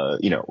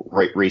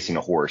 racing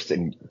a horse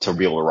and to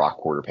be able to rock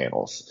quarter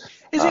panels.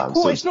 Is it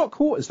quarter? It's not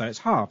quarters though. It's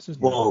halves,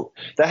 isn't it? Well,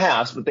 the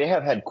halves, but they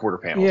have had quarter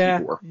panels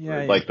before,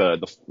 like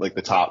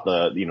the top,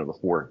 the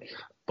four,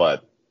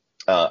 but.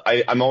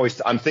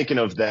 I'm thinking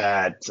of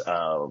that.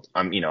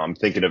 I'm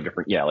thinking of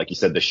different. Yeah, like you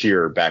said, the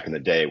Shearer back in the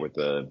day with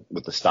the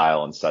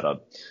style and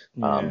setup.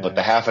 But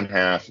the half and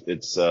half,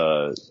 it's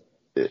to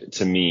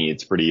me,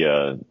 it's pretty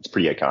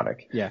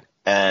iconic. Yeah.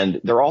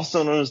 And they're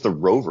also known as the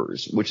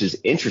Rovers, which is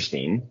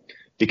interesting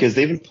because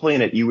they've been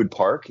playing at Ewood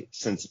Park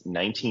since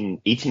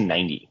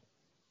 1890.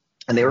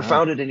 And they were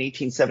founded in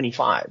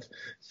 1875.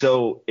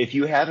 So if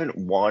you haven't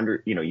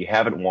wandered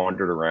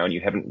around,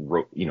 you haven't,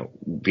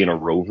 been a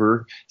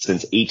rover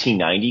since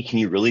 1890, can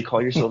you really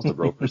call yourselves the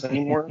Rovers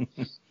anymore?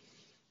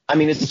 I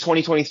mean, it's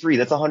 2023.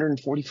 That's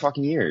 140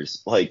 fucking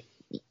years. Like,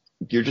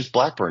 you're just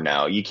Blackburn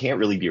now. You can't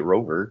really be a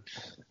rover.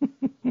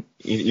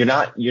 You're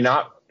not.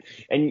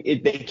 And they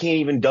can't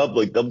even dub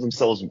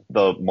themselves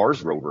the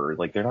Mars rover.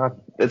 Like, they're not.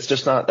 That's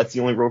just not. That's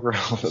the only rover.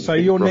 So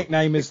your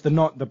nickname is the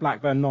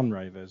Blackburn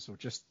non-rovers, or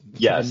just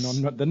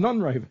the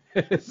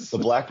non-rovers? The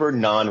Blackburn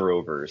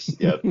non-rovers.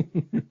 Yep.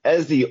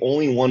 As the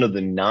only one of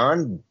the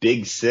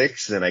non-Big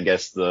Six, and I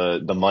guess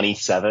the Money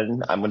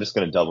Seven. I'm just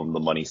going to dub them the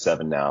Money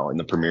Seven now in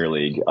the Premier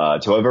League. To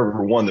have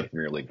ever won the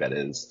Premier League, that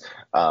is.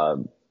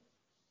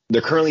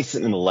 They're currently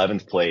sitting in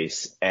 11th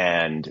place,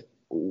 and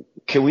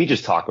can we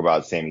just talk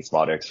about Sammy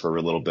Smodics for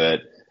a little bit?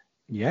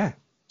 Yeah.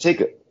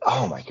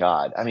 Oh my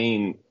God. I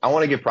mean, I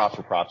want to give props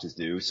where props is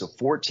due. So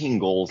 14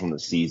 goals in the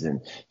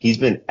season. He's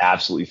been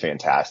absolutely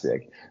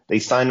fantastic. They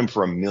signed him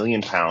for £1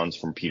 million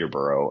from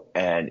Peterborough,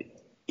 and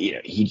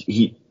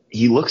he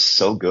looks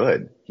so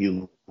good.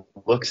 He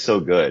looks so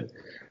good.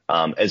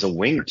 As a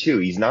winger too,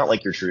 he's not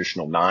like your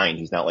traditional 9.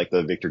 He's not like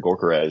the Victor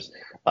Gyökeres,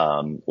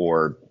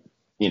 or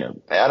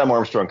Adam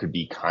Armstrong could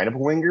be kind of a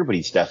winger, but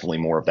he's definitely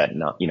more of that,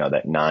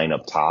 that 9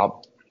 up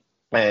top.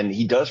 And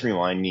he does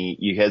remind me,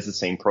 he has the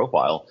same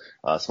profile.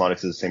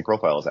 Smodics has the same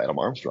profile as Adam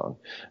Armstrong.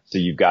 So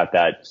you've got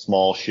that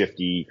small,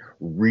 shifty,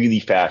 really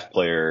fast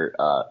player,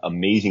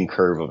 amazing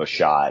curve of a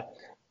shot.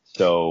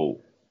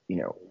 So,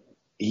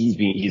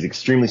 he's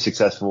extremely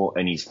successful,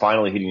 and he's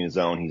finally hitting his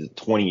zone. He's at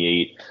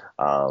 28.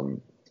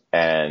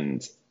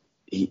 And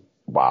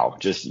wow,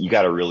 just, you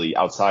got to really,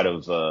 outside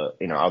of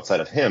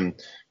him,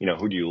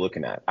 who do you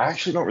looking at? I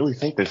actually don't really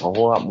think there's a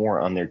whole lot more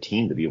on their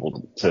team to be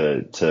able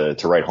to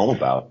write home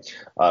about.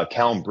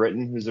 Callum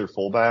Britton, who's their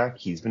fullback,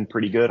 he's been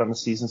pretty good on the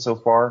season so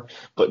far,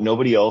 but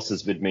nobody else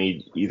has been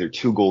made either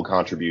 2-goal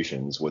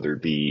contributions, whether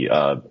it be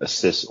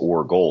assists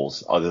or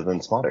goals, other than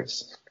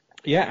Smodics.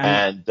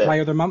 Yeah, and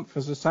player of the month,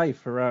 as I say,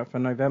 for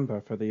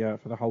November for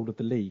the whole of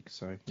the league.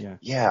 So yeah.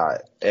 Yeah,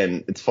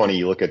 and it's funny,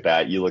 you look at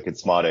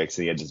Smodics,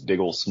 and he had this big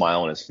old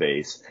smile on his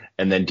face,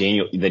 and then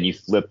you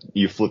flip to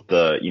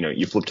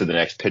the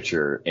next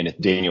picture, and it's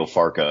Daniel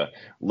Farke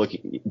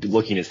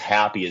looking as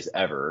happy as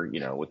ever,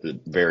 with the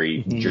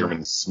very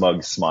German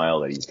smug smile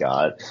that he's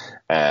got,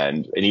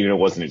 and even it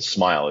wasn't a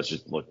smile, it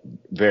just looked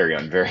very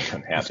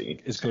unhappy.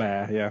 It's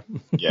glare, yeah.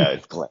 Yeah,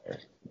 it's glare.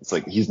 It's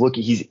like he's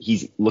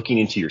looking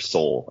into your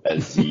soul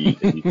as he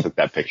took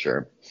that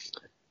picture.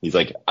 He's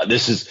like,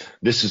 this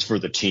is for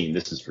the team.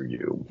 This is for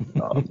you.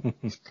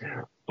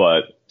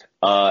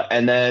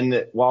 And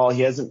then while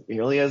he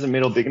really hasn't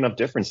made a big enough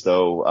difference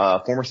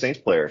though, former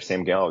Saints player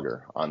Sam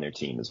Gallagher on their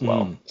team as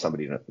well.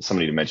 Somebody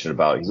to mention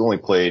about. He's only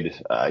played,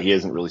 he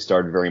hasn't really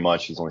started very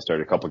much. He's only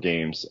started a couple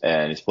games,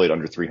 and he's played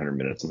under 300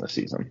 minutes in the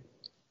season.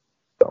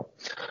 So,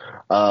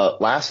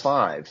 last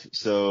 5.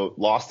 So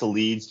lost to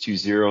Leeds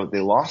 2-0.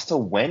 They lost to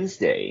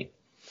Wednesday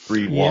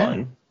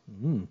 3-1,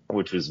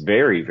 which was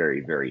very,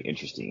 very, very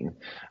interesting.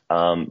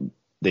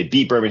 They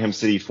beat Birmingham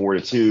City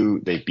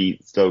 4-2. They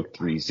beat Stoke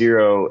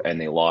 3-0,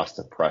 and they lost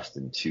to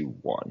Preston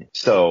 2-1.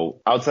 So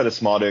outside of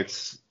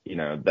Smodics,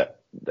 that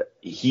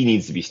he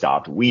needs to be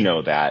stopped. We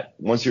know that.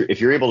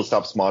 If you're able to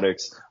stop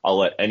Smodics, I'll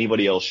let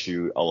anybody else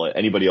shoot. I'll let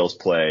anybody else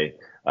play.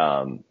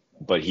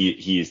 But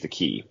he is the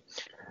key.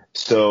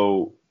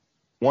 So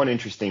one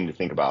interesting to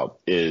think about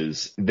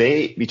is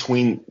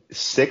between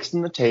 6th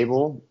in the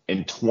table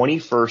and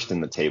 21st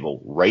in the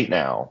table right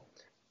now,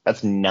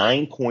 that's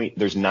 9 points.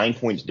 There's 9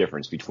 points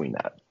difference between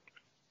that.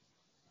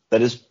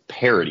 That is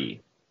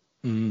parity.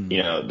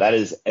 That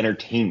is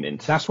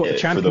entertainment. That's what the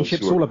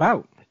championship's all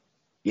about.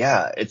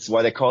 Yeah, it's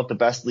why they call it the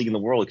best league in the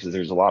world, because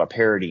there's a lot of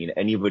parity, and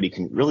anybody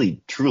can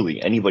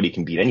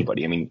beat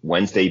anybody. I mean,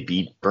 Wednesday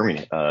beat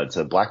Birmingham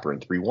to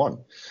Blackburn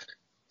 3-1.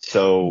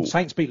 So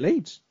Saints beat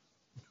Leeds.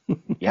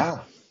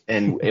 Yeah.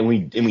 And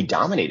we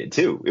dominated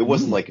too. It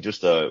wasn't like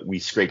just we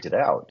scraped it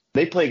out.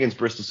 They play against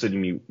Bristol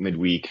City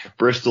midweek.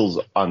 Bristol's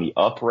on the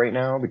up right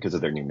now because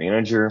of their new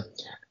manager.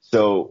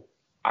 So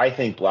I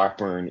think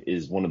Blackburn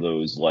is one of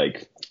those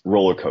like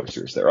roller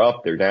coasters. They're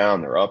up, they're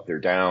down, they're up, they're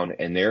down,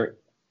 and they're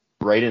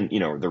right in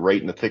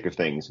the thick of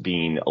things,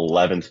 being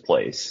 11th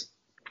place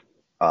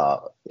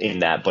in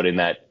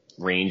that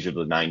range of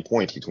the 9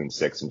 points between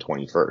 6th and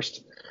 21st.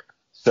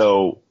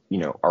 So,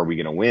 are we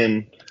going to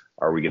win?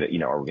 Are we going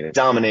to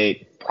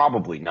dominate?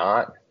 Probably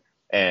not.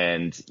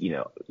 And,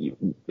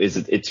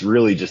 it's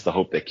really just the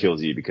hope that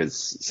kills you,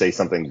 because say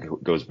something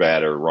goes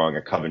bad or wrong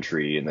at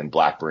Coventry, and then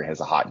Blackburn has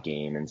a hot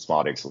game and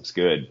Smodics looks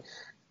good.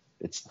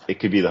 It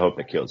could be the hope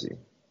that kills you.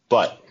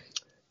 But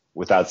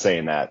without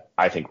saying that,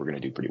 I think we're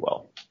going to do pretty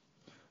well.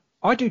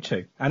 I do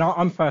too. And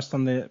I'm first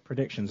on the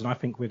predictions, and I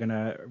think we're going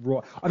to,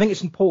 I think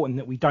it's important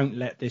that we don't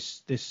let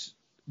this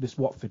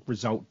Watford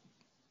result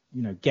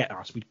get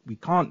us. We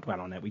can't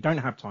dwell on it. We don't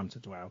have time to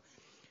dwell.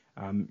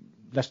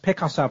 Let's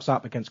pick ourselves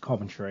up against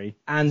Coventry,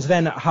 and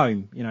then at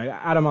home,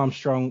 Adam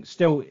Armstrong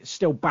still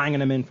banging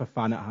them in for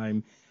fun at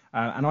home.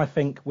 And I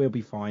think we'll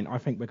be fine. I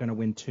think we're going to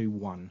win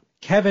 2-1.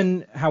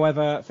 Kevin,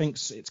 however,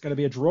 thinks it's going to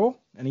be a draw,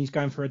 and he's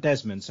going for a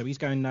Desmond. So he's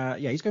going,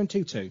 he's going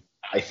 2-2.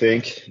 I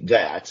think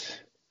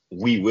that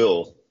we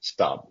will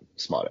stop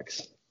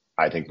Smodics.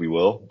 I think we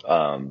will.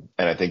 And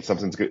I think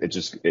something's good.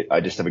 I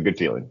just have a good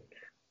feeling.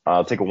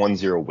 I'll take a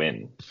 1-0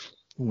 win.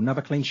 Ooh,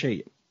 another clean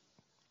sheet.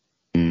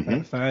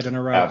 Mm-hmm. Third in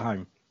a row at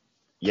home.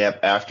 Yep.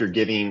 After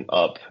giving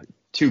up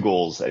 2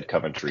 goals at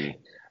Coventry,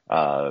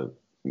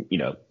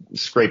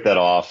 scrape that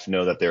off,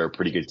 know that they're a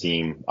pretty good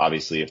team,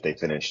 obviously, if they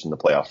finish in the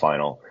playoff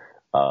final.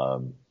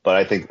 But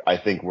I think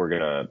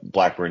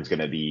Blackburn's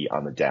gonna be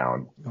on the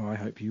down. Oh, I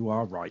hope you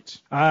are right.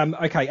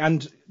 Okay,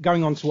 and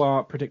going on to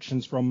our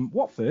predictions from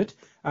Watford,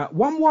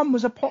 1-1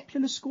 was a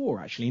popular score,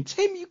 actually. And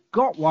Tim, you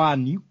got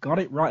one. You got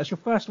it right. It's your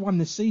first one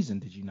this season,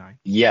 did you know?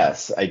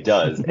 Yes, it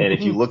does. And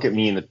if you look at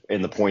me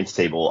in the points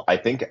table, I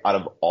think out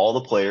of all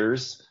the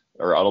players,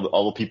 or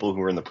all the people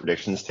who are in the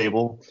predictions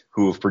table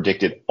who have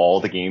predicted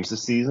all the games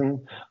this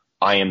season,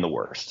 I am the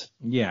worst.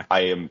 Yeah.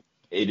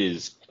 It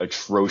is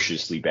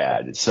atrociously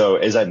bad. So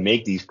as I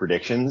make these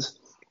predictions,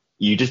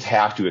 you just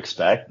have to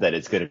expect that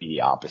it's going to be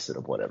the opposite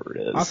of whatever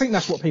it is. I think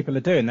that's what people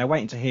are doing. They're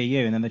waiting to hear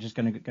you, and then they're just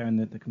going to go in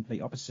the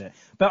complete opposite.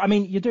 But I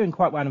mean, you're doing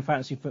quite well in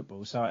fantasy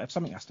football, so if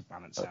something has to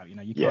balance out,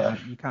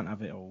 you can't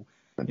have it all.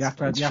 You have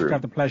to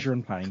have the pleasure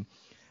and pain.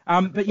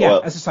 But yeah,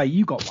 as I say,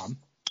 you got one.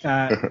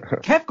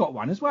 Kev got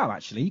one as well.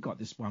 Actually, he got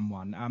this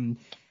 1-1.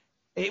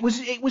 It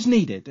was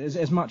needed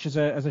as much as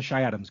a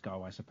Shay Adams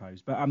goal, I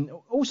suppose. But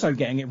also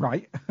getting it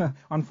right,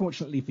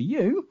 unfortunately for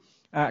you,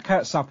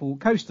 Kurt Supple,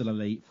 Coastal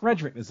Elite,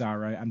 Frederick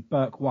Lazaro, and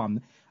Burke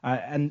won.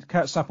 And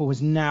Kurt Supple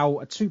has now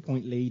a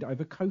 2-point lead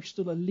over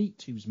Coastal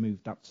Elite, who's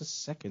moved up to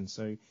second.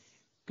 So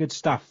good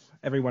stuff,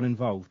 everyone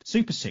involved.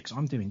 Super 6,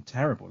 I'm doing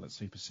terrible at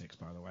Super 6,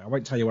 by the way. I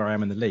won't tell you where I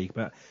am in the league,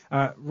 but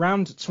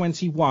round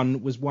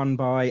 21 was won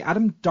by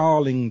Adam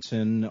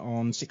Darlington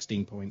on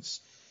 16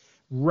 points.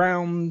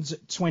 Round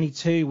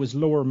 22 was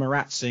Laura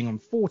Maratzing on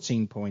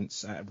 14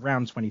 points.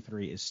 Round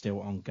 23 is still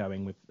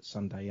ongoing with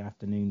Sunday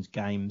afternoon's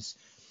games.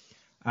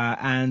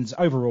 And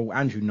overall,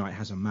 Andrew Knight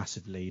has a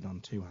massive lead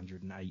on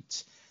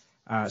 208.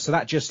 So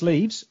that just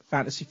leaves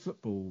fantasy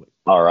football.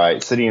 All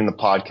right. Sitting in the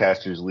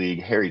Podcasters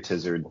League, Harry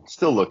Tizard,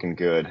 still looking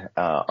good.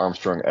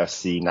 Armstrong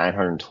FC,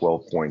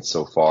 912 points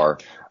so far.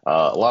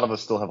 A lot of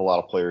us still have a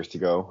lot of players to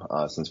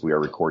go since we are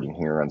recording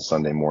here on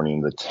Sunday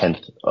morning, the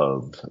 10th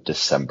of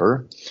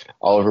December.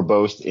 Oliver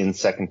Boast in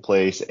second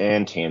place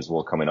and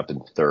Tanswell coming up in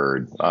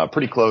third.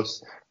 Pretty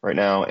close right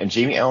now. And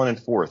Jamie Allen in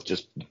fourth,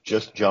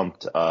 just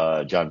jumped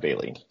John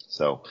Bailey.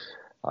 So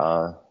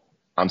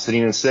I'm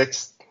sitting in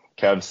sixth.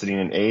 Kev's sitting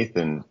in eighth,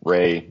 and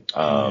Ray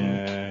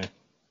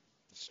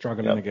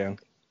struggling again.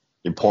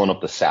 You're pulling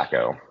up the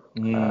Sacco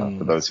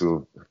for those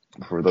who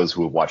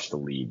have watched the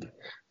league.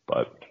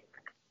 But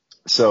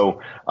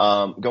so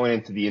going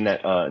into the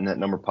Net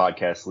Number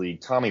Podcast League,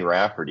 Tommy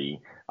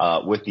Rafferty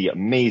with the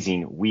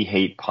amazing We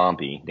Hate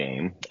Pompey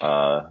name.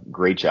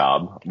 Great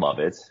job, love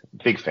it,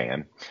 big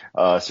fan.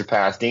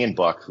 Surpassed Dan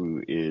Buck,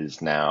 who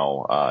is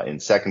now in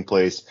second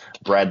place.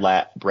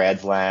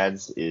 Brad's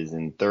Lads is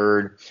in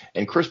third,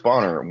 and Chris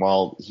Bonner,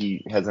 while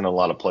he hasn't a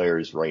lot of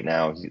players right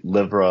now,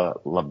 Livra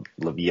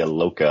La Via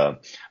Loca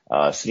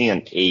sitting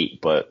on 8,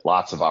 but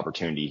lots of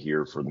opportunity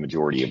here for the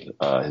majority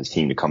of his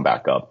team to come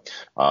back up.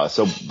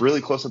 So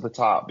really close at the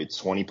top. It's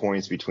 20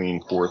 points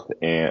between first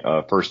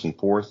and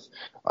fourth.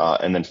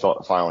 And then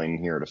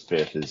filing here to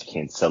fifth is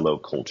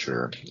Cancelo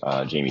Culture,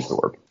 Jamie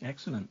Thorpe.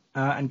 Excellent.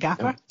 And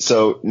Gaffer?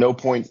 So no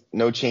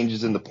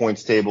changes in the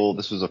points table.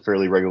 This was a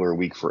fairly regular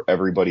week for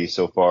everybody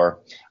so far.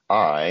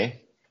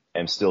 I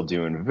am still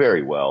doing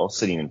very well,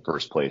 sitting in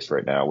first place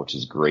right now, which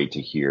is great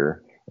to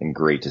hear and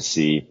great to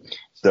see.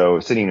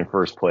 So sitting in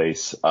first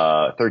place,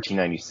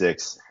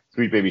 1396.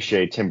 Sweet Baby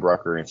Shay, Tim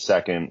Brucker in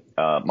second,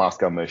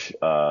 Moscow Mush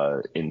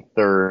in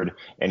third,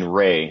 and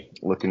Ray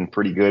looking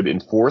pretty good in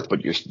fourth,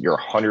 but you're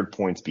 100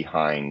 points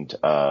behind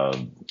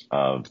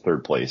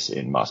third place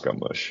in Moscow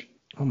Mush.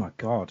 Oh my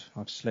God,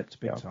 I've slipped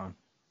big time.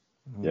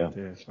 Oh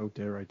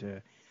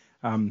dear.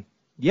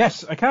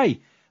 Yes, okay.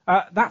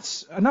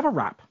 That's another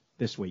wrap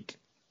this week.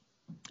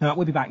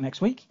 We'll be back next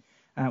week.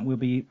 We'll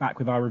be back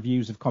with our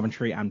reviews of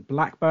Coventry and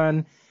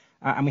Blackburn.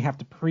 And we have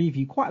to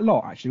preview quite a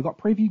lot, actually.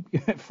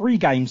 We've got 3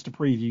 games to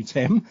preview,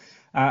 Tim,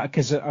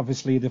 because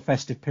obviously the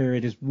festive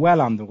period is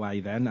well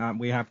underway then.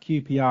 We have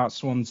QPR,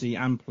 Swansea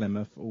and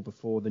Plymouth all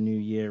before the new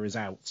year is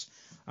out.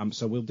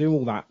 So we'll do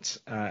all that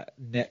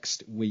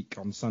next week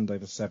on Sunday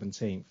the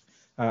 17th.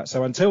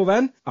 So until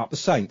then, up the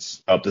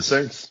Saints. Up the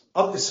Saints.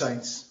 Up the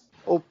Saints.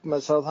 Up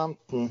med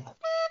Southampton.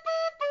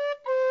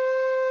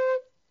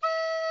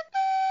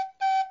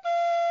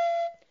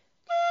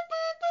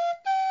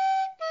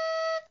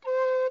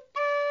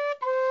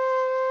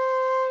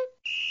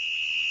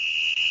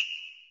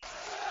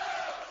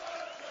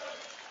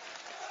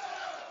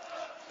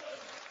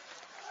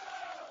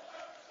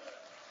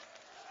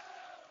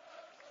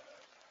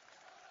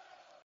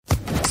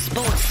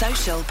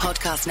 Social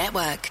Podcast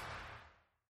Network.